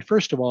determine,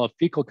 first of all, if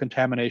fecal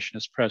contamination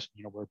is present.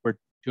 You know,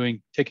 we're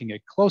taking a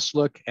close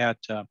look at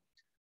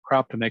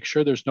crop to make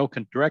sure there's no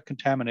direct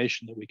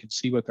contamination that we can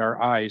see with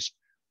our eyes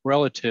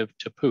relative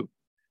to poop.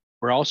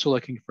 We're also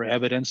looking for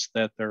evidence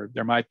that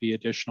there might be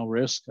additional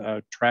risk,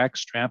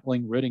 tracks,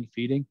 trampling, rooting,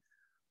 feeding.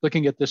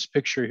 Looking at this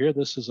picture here,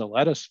 this is a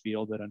lettuce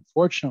field that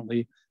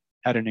unfortunately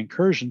had an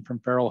incursion from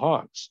feral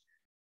hogs.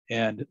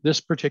 And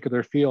this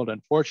particular field,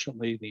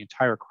 unfortunately, the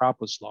entire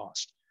crop was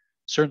lost.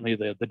 Certainly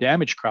the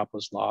damaged crop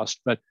was lost,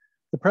 but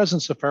the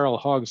presence of feral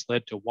hogs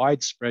led to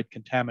widespread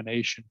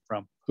contamination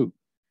from poop.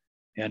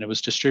 And it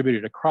was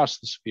distributed across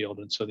this field.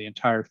 And so the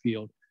entire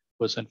field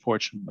was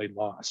unfortunately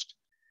lost.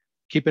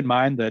 Keep in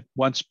mind that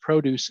once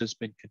produce has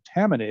been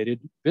contaminated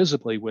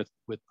visibly with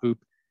poop,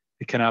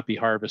 it cannot be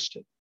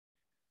harvested.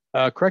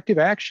 Corrective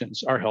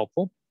actions are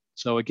helpful.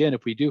 So again,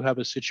 if we do have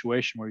a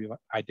situation where you've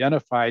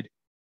identified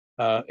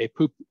a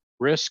poop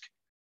risk,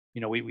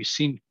 you know, we've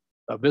seen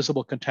a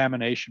visible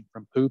contamination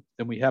from poop,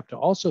 then we have to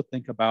also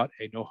think about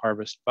a no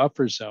harvest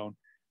buffer zone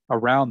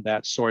around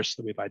that source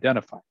that we've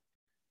identified.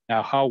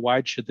 Now, how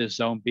wide should this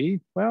zone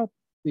be? Well,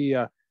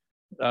 the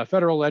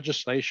federal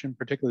legislation,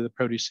 particularly the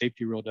produce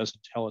safety rule,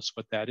 doesn't tell us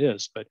what that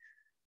is, but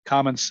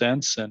common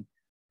sense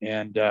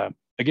and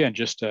again,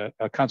 just a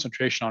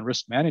concentration on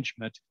risk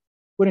management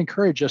would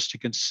encourage us to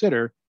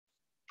consider,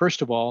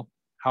 first of all,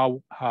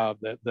 how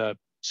the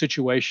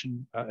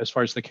situation as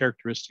far as the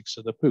characteristics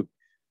of the poop.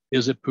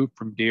 Is it poop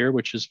from deer,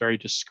 which is very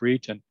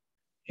discreet and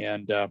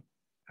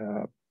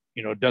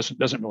you know,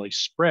 doesn't really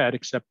spread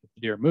except if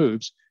the deer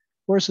moves,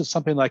 or is it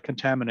something like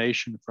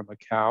contamination from a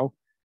cow,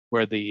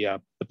 where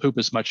the poop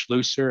is much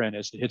looser and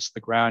as it hits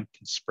the ground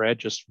can spread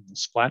just from the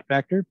splat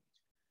factor?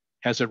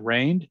 Has it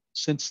rained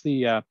since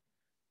the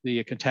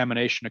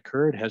contamination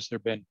occurred? Has there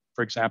been,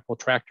 for example,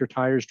 tractor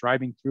tires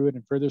driving through it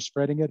and further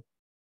spreading it?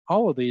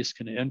 All of these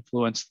can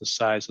influence the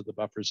size of the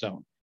buffer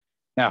zone.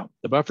 Now,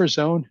 the buffer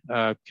zone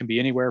can be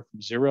anywhere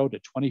from 0 to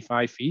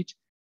 25 feet.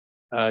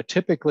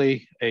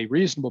 Typically, a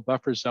reasonable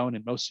buffer zone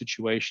in most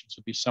situations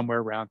would be somewhere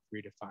around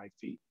 3 to 5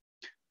 feet.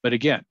 But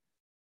again,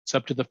 it's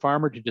up to the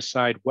farmer to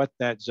decide what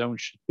that zone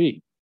should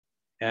be.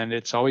 And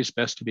it's always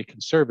best to be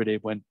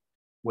conservative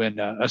when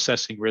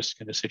assessing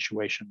risk in a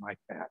situation like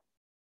that.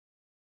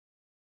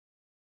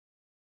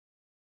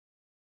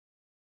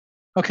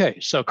 Okay,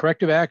 so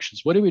corrective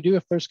actions. What do we do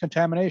if there's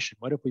contamination?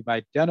 What if we've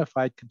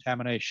identified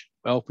contamination?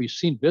 Well, if we've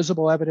seen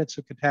visible evidence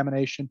of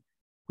contamination,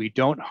 we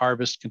don't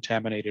harvest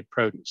contaminated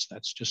produce.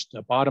 That's just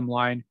a bottom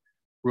line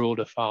rule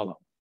to follow.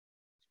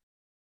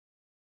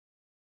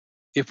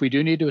 If we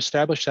do need to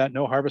establish that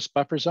no harvest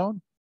buffer zone,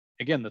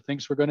 again, the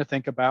things we're going to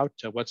think about,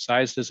 what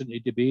size does it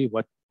need to be?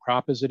 What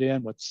crop is it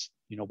in?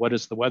 What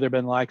has the weather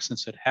been like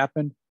since it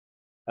happened?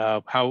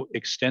 How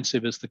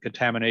extensive is the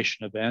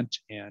contamination event?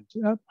 And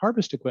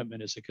harvest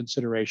equipment is a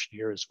consideration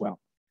here as well.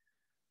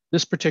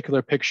 This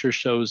particular picture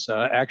shows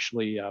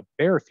actually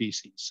bear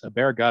feces. A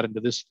bear got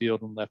into this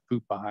field and left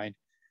poop behind.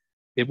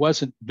 It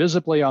wasn't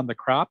visibly on the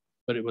crop,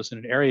 but it was in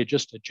an area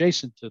just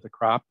adjacent to the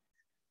crop.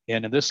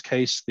 And in this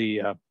case,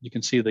 you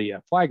can see the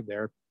flag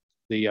there.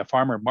 The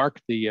farmer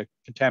marked the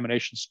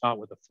contamination spot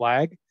with a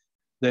flag,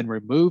 then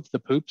removed the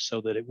poop so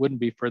that it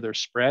wouldn't be further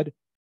spread,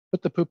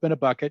 put the poop in a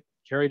bucket,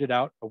 carried it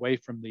out away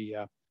from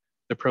the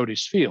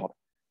produce field.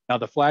 Now,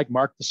 the flag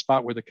marked the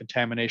spot where the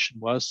contamination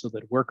was so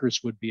that workers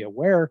would be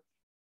aware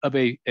of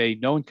a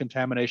known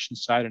contamination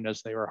site, and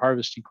as they were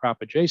harvesting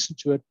crop adjacent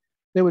to it,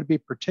 they would be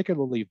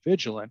particularly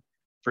vigilant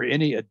for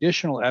any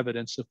additional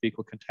evidence of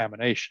fecal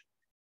contamination.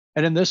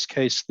 And in this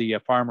case, the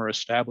farmer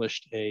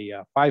established a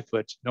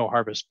 5-foot no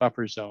harvest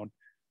buffer zone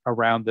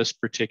around this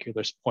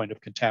particular point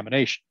of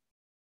contamination.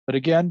 But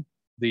again,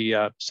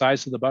 the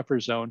size of the buffer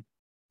zone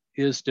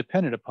is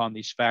dependent upon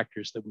these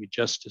factors that we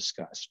just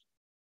discussed.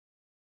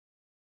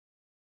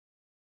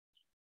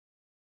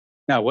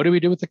 Now, what do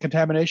we do with the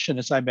contamination?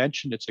 As I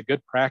mentioned, it's a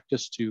good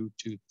practice to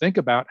think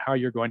about how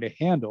you're going to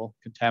handle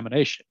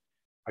contamination.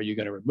 Are you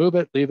going to remove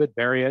it, leave it,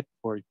 bury it,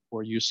 or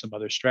use some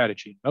other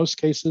strategy? In most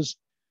cases,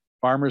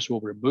 farmers will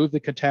remove the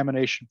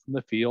contamination from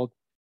the field,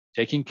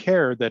 taking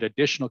care that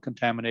additional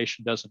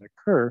contamination doesn't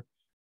occur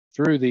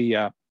through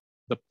the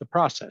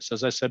process.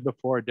 As I said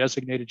before, a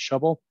designated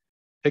shovel,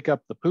 pick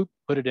up the poop,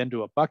 put it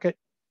into a bucket,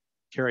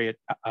 carry it.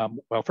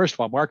 Well, first of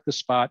all, mark the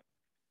spot,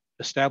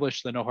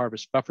 establish the no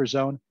harvest buffer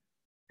zone,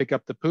 pick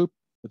up the poop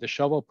with a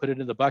shovel, put it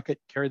in the bucket,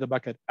 carry the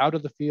bucket out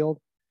of the field,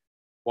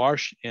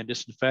 wash and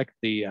disinfect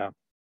the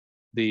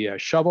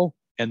shovel,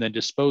 and then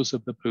dispose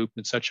of the poop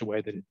in such a way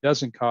that it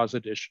doesn't cause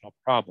additional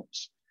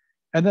problems.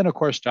 And then, of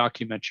course,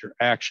 document your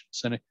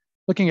actions. And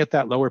looking at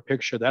that lower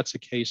picture, that's a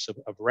case of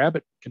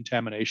rabbit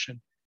contamination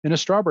in a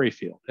strawberry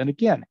field. And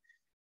again,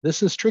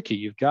 this is tricky.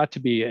 You've got to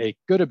be a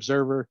good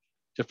observer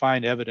to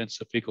find evidence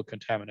of fecal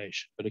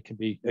contamination, but it can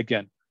be,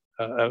 again,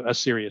 a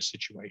serious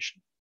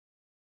situation.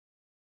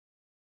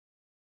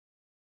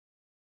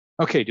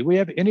 Okay, do we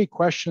have any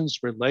questions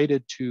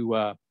related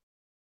to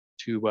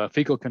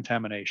fecal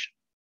contamination?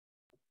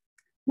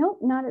 Nope,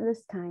 not at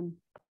this time.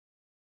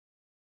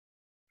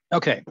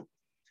 Okay,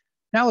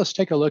 now let's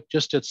take a look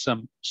just at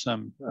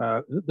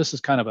this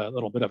is kind of a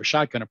little bit of a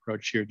shotgun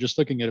approach here, just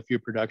looking at a few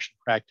production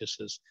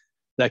practices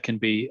that can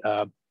be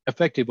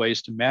effective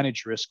ways to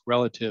manage risk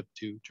relative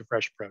to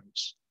fresh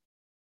produce.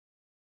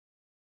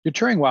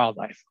 Deterring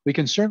wildlife. We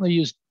can certainly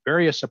use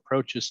various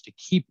approaches to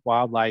keep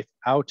wildlife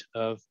out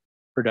of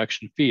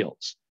production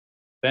fields.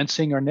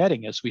 Fencing or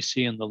netting, as we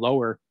see in the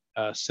lower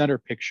center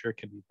picture,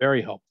 can be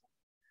very helpful.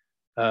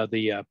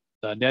 The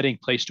netting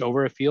placed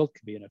over a field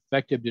can be an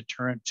effective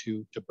deterrent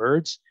to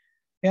birds,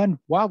 and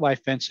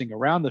wildlife fencing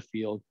around the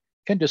field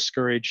can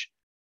discourage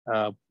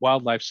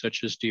wildlife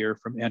such as deer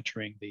from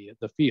entering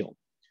the field.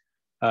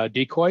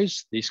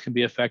 Decoys, these can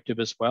be effective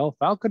as well.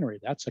 Falconry,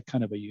 that's a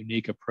kind of a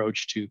unique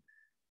approach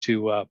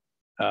to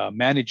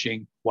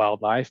managing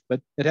wildlife,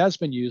 but it has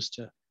been used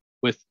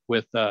with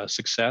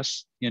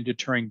success in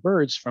deterring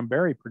birds from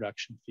berry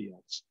production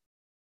fields.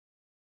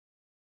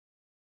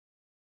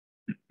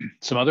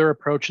 Some other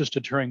approaches to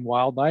deterring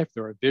wildlife,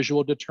 there are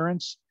visual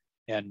deterrents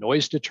and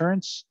noise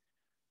deterrents.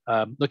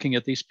 Looking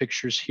at these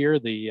pictures here,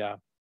 the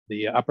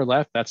upper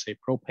left, that's a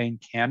propane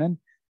cannon.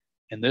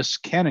 And this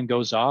cannon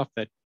goes off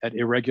at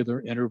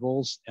irregular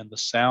intervals, and the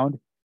sound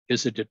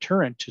is a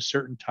deterrent to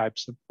certain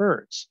types of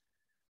birds.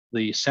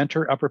 The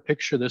center upper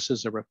picture, this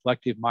is a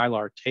reflective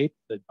mylar tape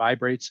that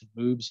vibrates and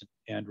moves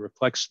and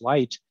reflects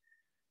light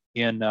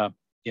in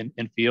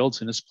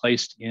fields and is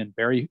placed in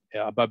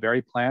above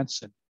berry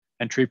plants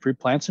and tree fruit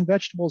plants and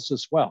vegetables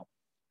as well.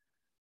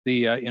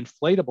 The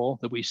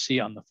inflatable that we see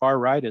on the far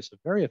right is a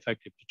very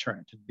effective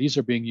deterrent. And these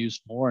are being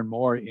used more and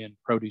more in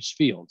produce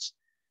fields.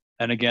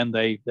 And again,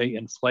 they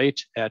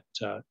inflate at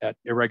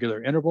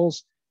irregular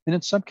intervals. And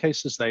in some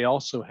cases, they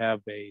also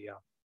have a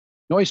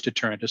noise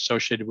deterrent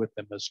associated with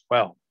them as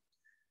well.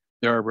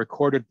 There are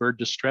recorded bird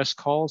distress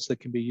calls that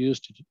can be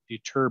used to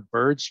deter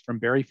birds from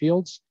berry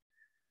fields.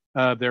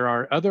 There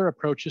are other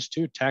approaches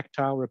to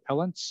tactile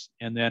repellents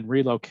and then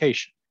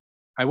relocation.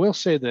 I will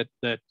say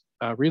that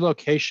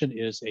relocation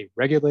is a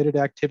regulated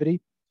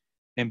activity.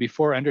 And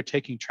before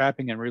undertaking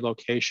trapping and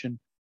relocation,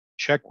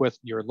 check with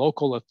your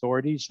local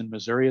authorities. In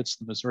Missouri, it's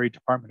the Missouri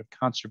Department of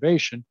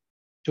Conservation,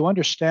 to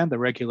understand the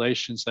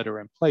regulations that are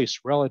in place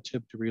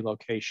relative to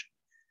relocation.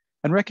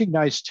 And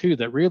recognize too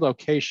that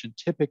relocation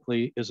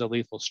typically is a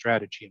lethal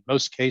strategy. In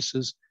most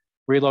cases,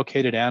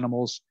 relocated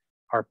animals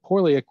are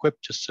poorly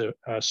equipped to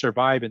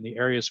survive in the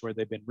areas where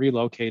they've been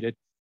relocated.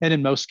 And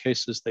in most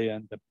cases, they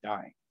end up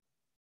dying.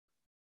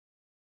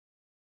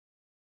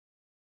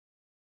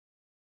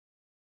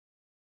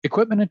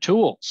 Equipment and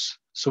tools.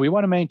 So we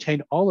want to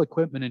maintain all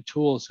equipment and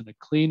tools in a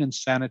clean and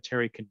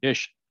sanitary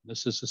condition.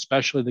 This is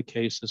especially the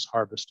case as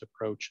harvest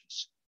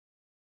approaches.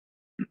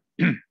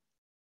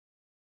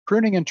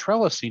 Pruning and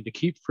trellising to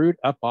keep fruit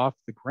up off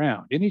the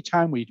ground.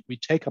 Anytime we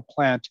take a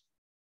plant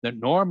that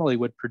normally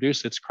would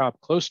produce its crop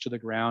close to the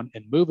ground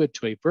and move it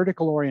to a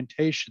vertical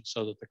orientation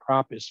so that the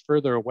crop is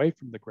further away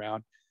from the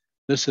ground,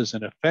 this is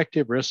an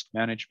effective risk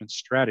management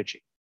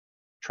strategy.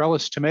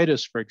 Trellis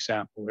tomatoes, for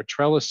example, or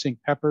trellising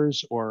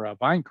peppers or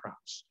vine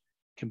crops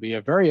can be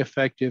a very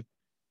effective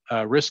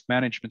risk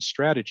management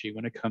strategy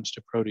when it comes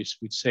to produce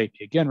food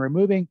safety. Again,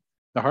 removing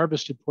the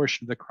harvested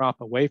portion of the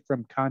crop away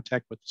from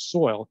contact with the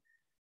soil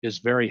is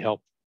very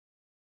helpful.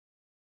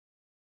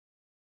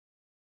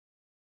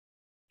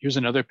 Here's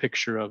another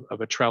picture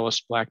of a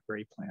trellis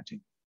blackberry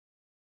planting.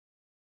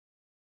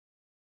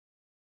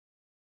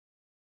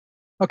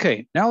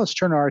 Okay, now let's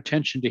turn our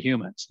attention to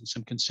humans and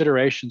some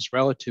considerations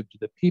relative to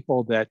the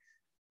people that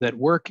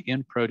work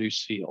in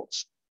produce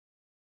fields.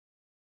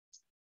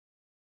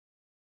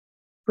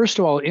 First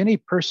of all, any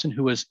person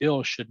who is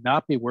ill should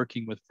not be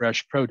working with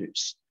fresh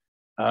produce.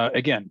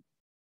 Again,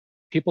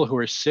 people who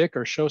are sick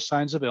or show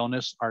signs of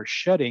illness are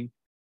shedding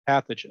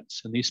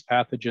pathogens, and these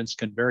pathogens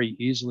can very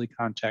easily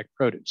contact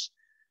produce.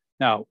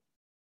 Now,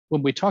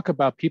 when we talk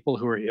about people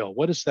who are ill,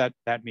 what does that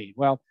mean?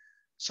 Well,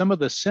 some of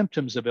the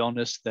symptoms of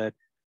illness that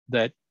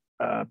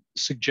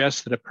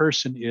suggest that a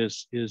person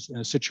is in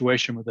a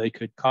situation where they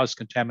could cause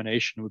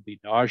contamination would be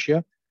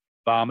nausea,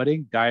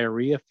 vomiting,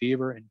 diarrhea,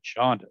 fever, and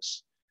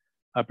jaundice.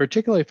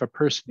 Particularly if a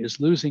person is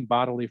losing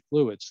bodily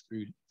fluids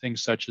through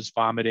things such as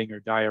vomiting or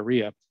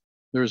diarrhea,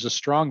 there is a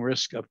strong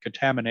risk of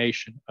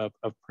contamination of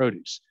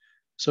produce.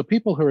 So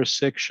people who are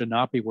sick should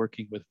not be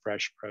working with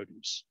fresh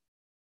produce.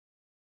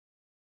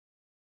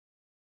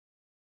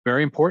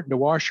 Very important to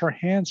wash our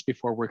hands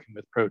before working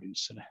with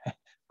produce. And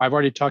I've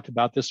already talked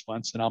about this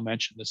once, and I'll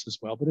mention this as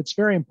well, but it's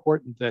very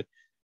important that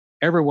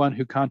everyone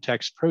who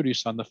contacts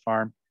produce on the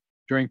farm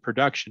during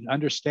production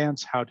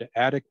understands how to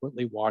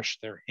adequately wash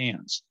their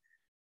hands.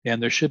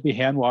 And there should be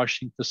hand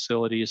washing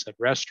facilities at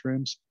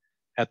restrooms,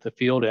 at the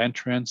field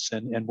entrance,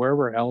 and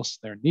wherever else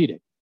they're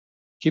needed.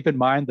 Keep in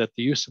mind that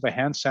the use of a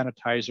hand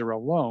sanitizer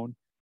alone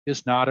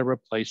is not a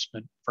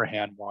replacement for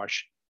hand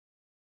washing.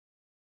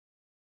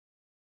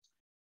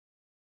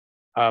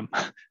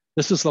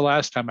 This is the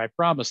last time I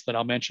promise that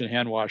I'll mention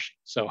hand washing.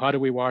 So how do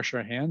we wash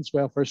our hands?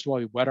 Well, first of all,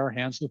 we wet our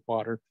hands with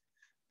water.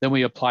 Then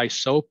we apply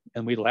soap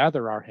and we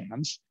lather our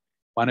hands.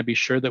 Want to be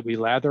sure that we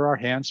lather our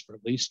hands for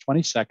at least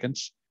 20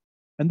 seconds,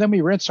 and then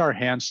we rinse our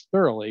hands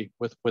thoroughly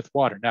with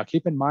water. Now,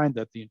 keep in mind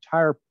that the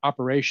entire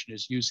operation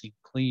is using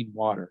clean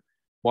water,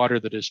 water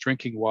that is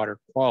drinking water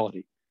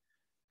quality.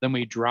 Then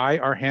we dry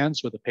our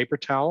hands with a paper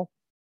towel,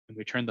 and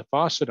we turn the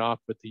faucet off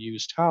with the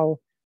used towel,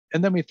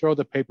 and then we throw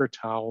the paper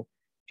towel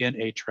in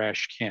a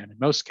trash can. In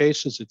most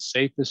cases, it's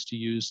safest to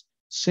use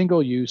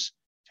single-use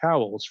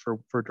towels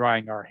for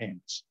drying our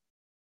hands.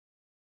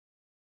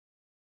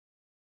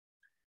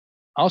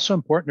 Also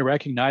important to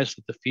recognize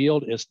that the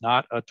field is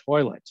not a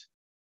toilet.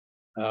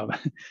 I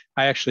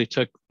actually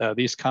took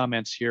these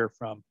comments here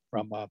from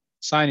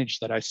signage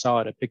that I saw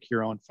at a Pick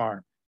Your Own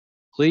farm.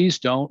 Please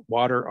don't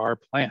water our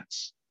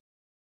plants.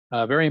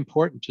 Very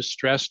important to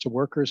stress to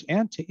workers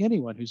and to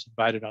anyone who's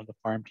invited on the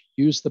farm to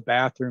use the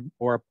bathroom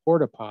or a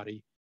porta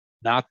potty,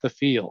 not the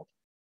field.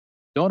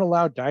 Don't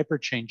allow diaper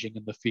changing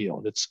in the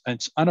field.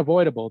 It's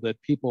unavoidable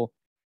that people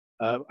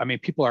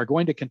are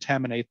going to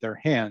contaminate their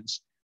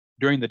hands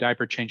during the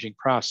diaper changing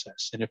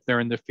process. And if they're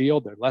in the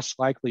field, they're less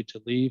likely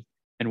to leave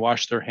and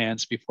wash their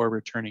hands before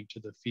returning to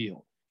the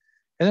field.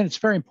 And then it's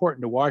very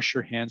important to wash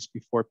your hands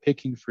before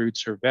picking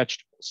fruits or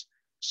vegetables.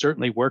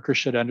 Certainly workers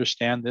should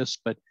understand this,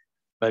 but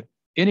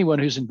anyone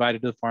who's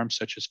invited to the farm,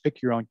 such as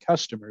Pick Your Own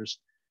customers,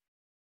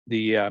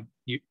 you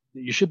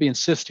should be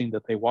insisting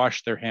that they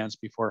wash their hands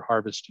before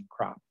harvesting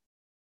crop.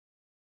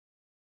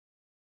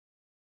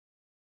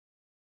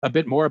 A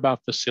bit more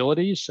about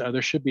facilities.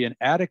 There should be an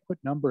adequate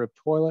number of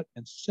toilet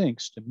and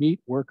sinks to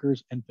meet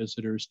workers and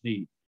visitors'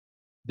 need.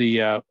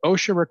 The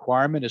OSHA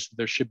requirement is that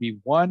there should be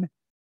one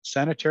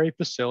sanitary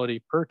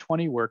facility per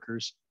 20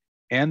 workers,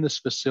 and this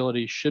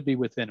facility should be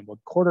within a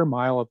quarter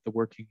mile of the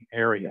working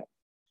area.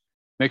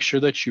 Make sure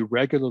that you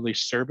regularly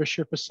service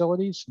your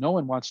facilities. No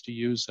one wants to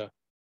use a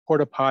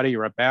porta potty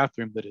or a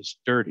bathroom that is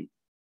dirty,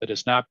 that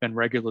has not been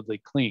regularly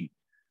cleaned.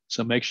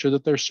 So make sure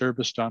that they're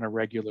serviced on a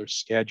regular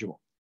schedule.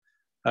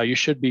 You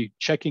should be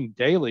checking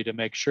daily to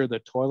make sure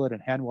that toilet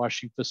and hand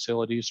washing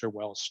facilities are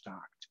well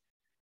stocked.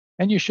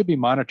 And you should be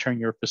monitoring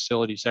your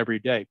facilities every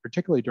day,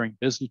 particularly during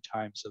busy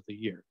times of the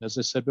year. As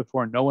I said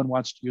before, no one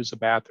wants to use a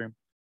bathroom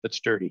that's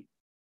dirty.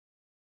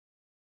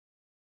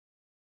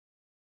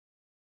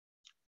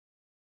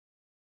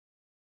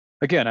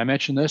 Again, I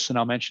mentioned this and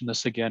I'll mention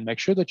this again. Make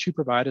sure that you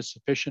provide a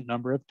sufficient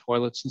number of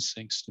toilets and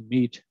sinks to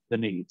meet the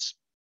needs.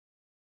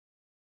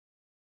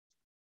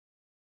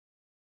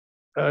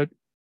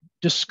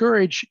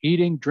 Discourage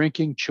eating,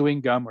 drinking,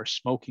 chewing gum, or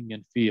smoking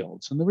in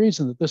fields. And the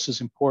reason that this is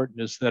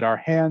important is that our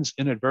hands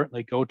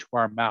inadvertently go to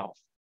our mouth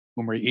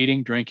when we're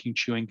eating, drinking,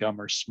 chewing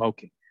gum, or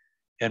smoking.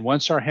 And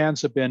once our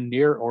hands have been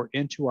near or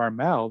into our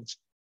mouths,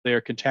 they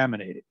are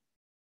contaminated.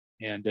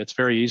 And it's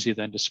very easy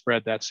then to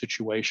spread that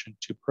situation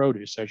to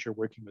produce as you're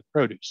working with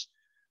produce.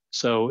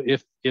 So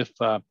if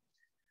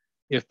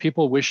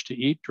people wish to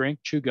eat, drink,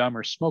 chew gum,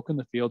 or smoke in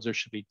the fields, there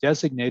should be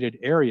designated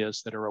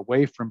areas that are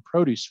away from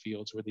produce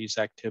fields where these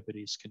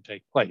activities can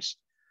take place.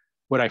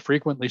 What I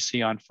frequently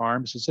see on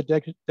farms is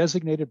a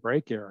designated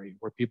break area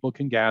where people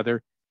can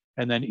gather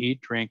and then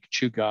eat, drink,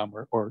 chew gum,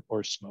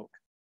 or smoke.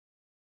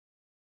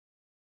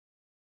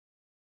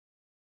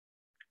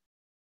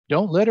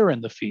 Don't litter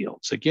in the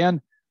fields. Again,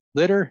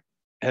 litter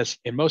has,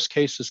 in most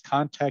cases,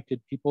 contacted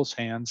people's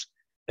hands,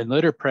 and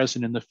litter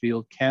present in the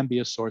field can be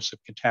a source of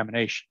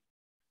contamination.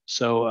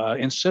 So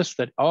insist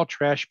that all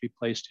trash be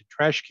placed in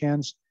trash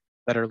cans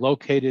that are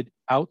located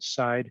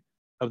outside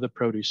of the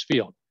produce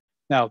field.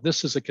 Now,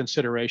 this is a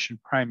consideration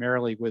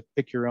primarily with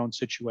pick your own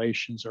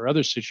situations or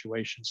other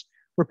situations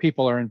where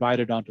people are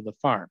invited onto the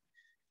farm.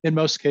 In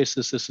most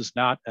cases, this is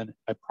not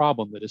a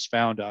problem that is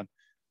found on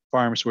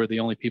farms where the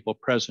only people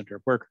present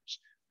are workers.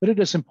 But it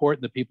is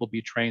important that people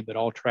be trained that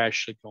all trash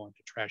should go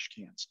into trash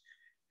cans.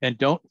 And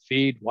don't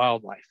feed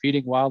wildlife.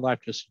 Feeding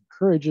wildlife just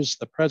encourages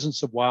the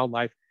presence of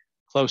wildlife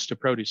close to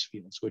produce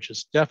fields, which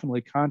is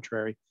definitely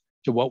contrary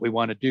to what we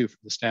want to do from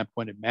the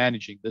standpoint of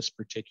managing this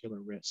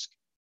particular risk.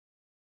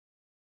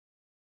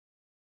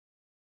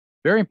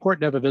 Very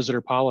important to have a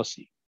visitor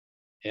policy.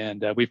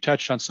 And we've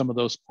touched on some of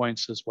those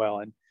points as well.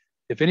 And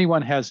if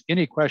anyone has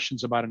any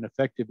questions about an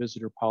effective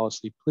visitor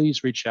policy,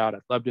 please reach out.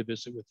 I'd love to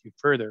visit with you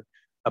further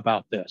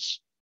about this.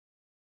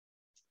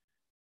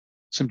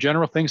 Some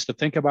general things to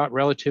think about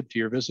relative to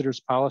your visitors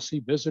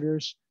policy.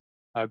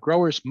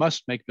 Growers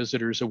must make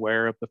visitors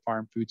aware of the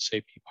farm food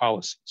safety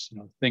policies.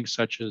 Things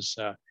such as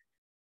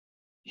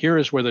here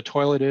is where the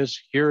toilet is,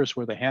 here is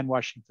where the hand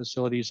washing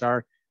facilities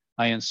are.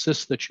 I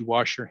insist that you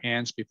wash your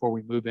hands before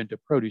we move into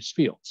produce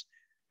fields.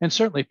 And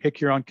certainly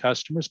pick your own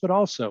customers, but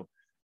also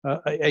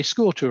a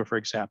school tour, for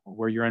example,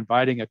 where you're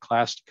inviting a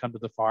class to come to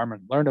the farm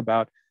and learn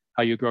about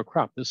how you grow a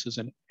crop. This is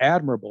an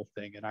admirable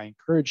thing, and I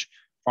encourage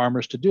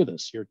farmers to do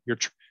this. You're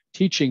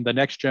teaching the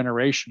next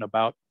generation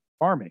about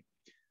farming.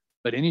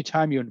 But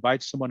anytime you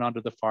invite someone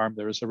onto the farm,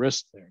 there is a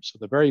risk there. So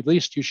the very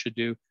least you should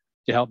do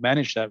to help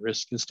manage that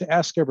risk is to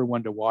ask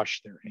everyone to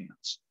wash their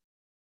hands.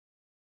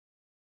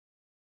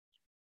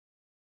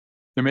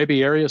 There may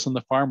be areas on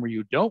the farm where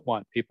you don't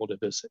want people to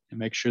visit, and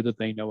make sure that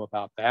they know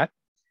about that.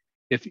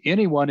 If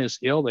anyone is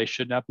ill, they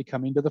should not be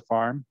coming to the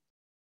farm.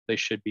 They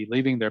should be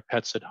leaving their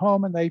pets at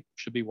home, and they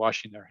should be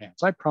washing their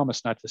hands. I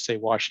promise not to say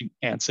washing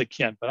hands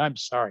again, but I'm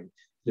sorry.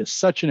 It is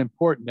such an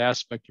important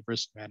aspect of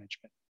risk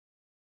management.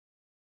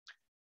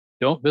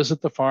 Don't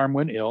visit the farm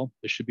when ill.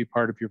 This should be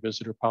part of your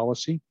visitor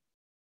policy.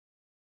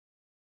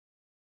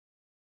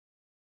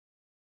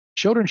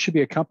 Children should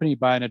be accompanied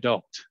by an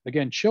adult.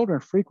 Again, children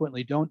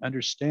frequently don't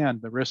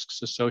understand the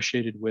risks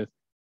associated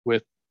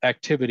with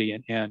activity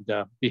and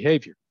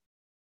behavior.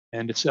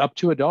 And it's up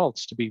to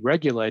adults to be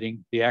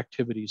regulating the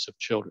activities of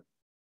children.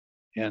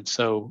 And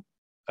so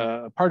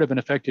part of an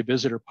effective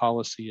visitor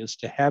policy is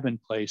to have in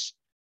place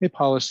a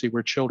policy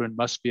where children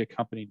must be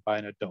accompanied by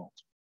an adult.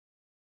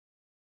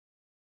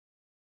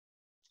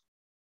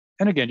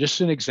 And again, just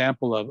an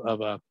example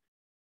of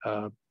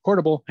a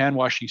portable hand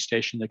washing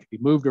station that can be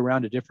moved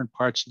around to different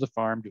parts of the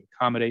farm to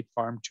accommodate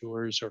farm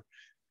tours or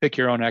pick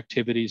your own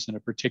activities in a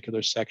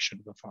particular section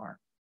of the farm.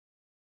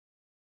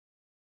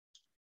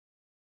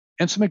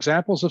 And some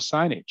examples of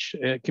signage.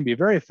 It can be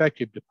very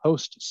effective to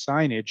post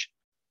signage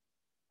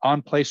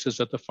on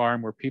places at the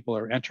farm where people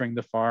are entering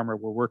the farm or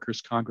where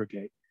workers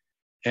congregate.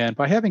 And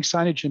by having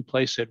signage in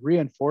place, it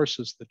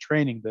reinforces the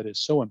training that is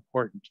so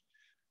important.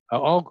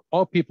 All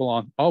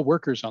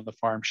workers on the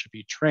farm should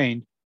be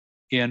trained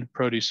in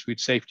produce food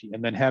safety,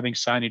 and then having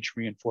signage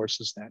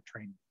reinforces that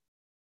training.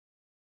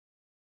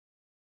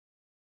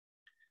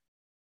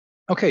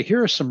 Okay,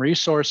 here are some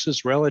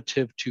resources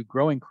relative to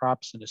growing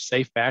crops in a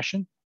safe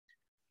fashion.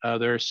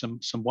 There are some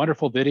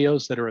wonderful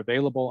videos that are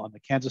available on the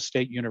Kansas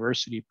State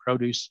University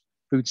Produce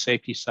Food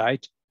Safety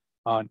site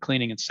on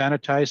cleaning and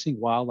sanitizing,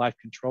 wildlife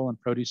control and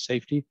produce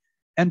safety,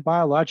 and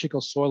biological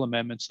soil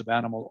amendments of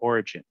animal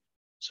origin.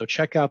 So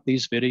check out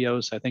these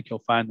videos. I think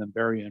you'll find them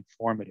very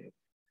informative.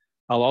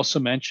 I'll also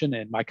mention,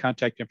 and my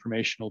contact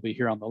information will be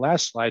here on the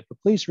last slide, but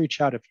please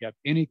reach out if you have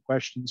any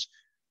questions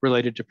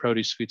related to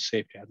produce food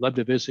safety. I'd love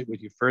to visit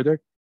with you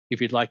further.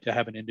 If you'd like to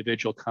have an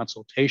individual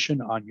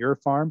consultation on your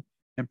farm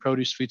and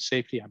produce food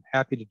safety, I'm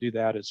happy to do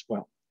that as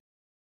well.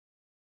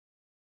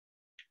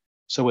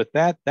 So with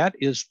that, that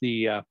is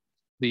the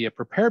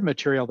prepared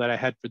material that I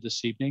had for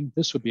this evening.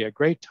 This would be a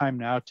great time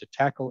now to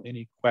tackle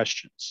any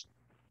questions.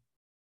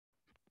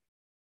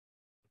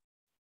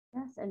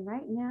 Yes, and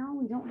right now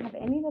we don't have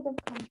any that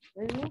have come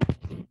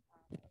through.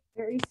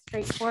 Very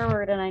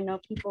straightforward, and I know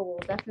people will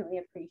definitely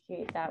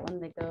appreciate that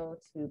when they go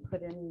to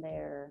put in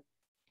their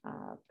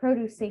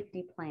produce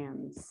safety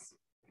plans.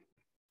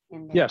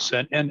 Yes,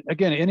 and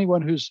again,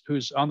 anyone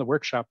who's on the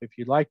workshop, if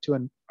you'd like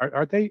to,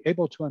 are they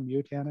able to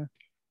unmute, Hannah?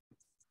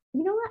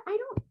 You know what? I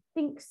don't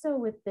think so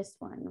with this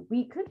one.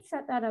 We could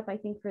set that up, I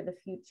think, for the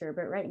future,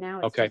 but right now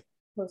it's okay. Just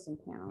hosts and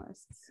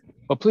panelists.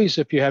 Well, please,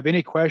 if you have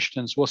any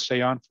questions, we'll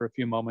stay on for a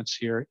few moments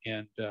here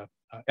and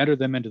enter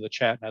them into the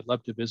chat. And I'd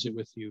love to visit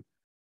with you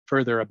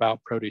further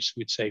about produce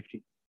food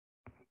safety.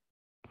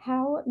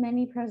 How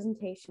many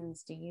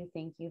presentations do you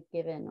think you've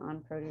given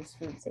on produce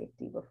food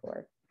safety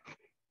before?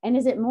 And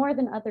is it more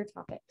than other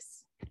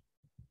topics?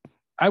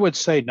 I would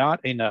say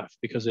not enough,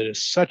 because it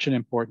is such an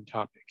important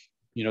topic.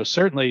 You know,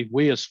 certainly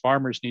we as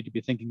farmers need to be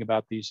thinking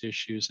about these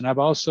issues. And I've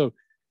also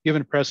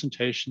given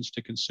presentations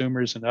to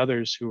consumers and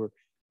others who are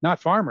not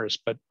farmers,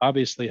 but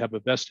obviously have a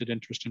vested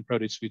interest in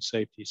produce food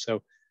safety.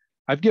 So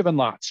I've given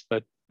lots,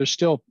 but there's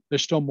still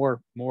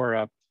more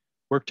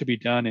work to be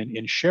done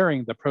in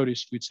sharing the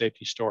produce food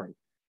safety story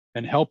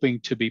and helping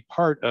to be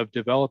part of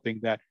developing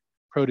that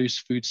produce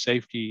food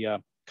safety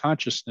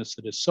consciousness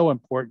that is so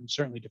important,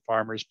 certainly to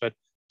farmers, but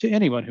to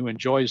anyone who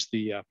enjoys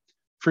the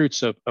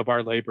fruits of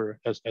our labor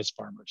as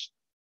farmers.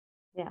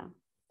 Yeah,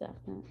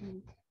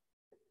 definitely.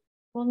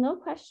 Well, no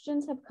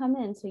questions have come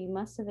in, so you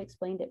must have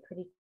explained it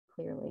pretty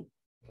clearly.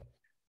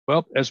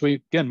 Well, as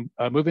we, again,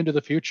 move into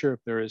the future, if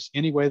there is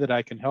any way that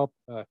I can help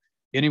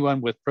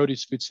anyone with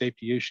produce food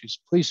safety issues,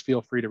 please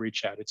feel free to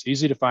reach out. It's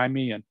easy to find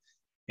me, and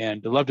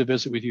I'd love to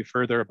visit with you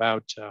further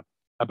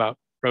about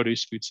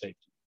produce food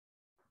safety.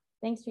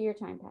 Thanks for your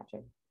time,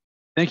 Patrick.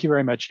 Thank you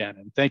very much, Anna,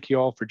 and thank you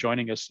all for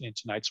joining us in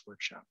tonight's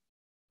workshop.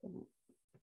 Good night.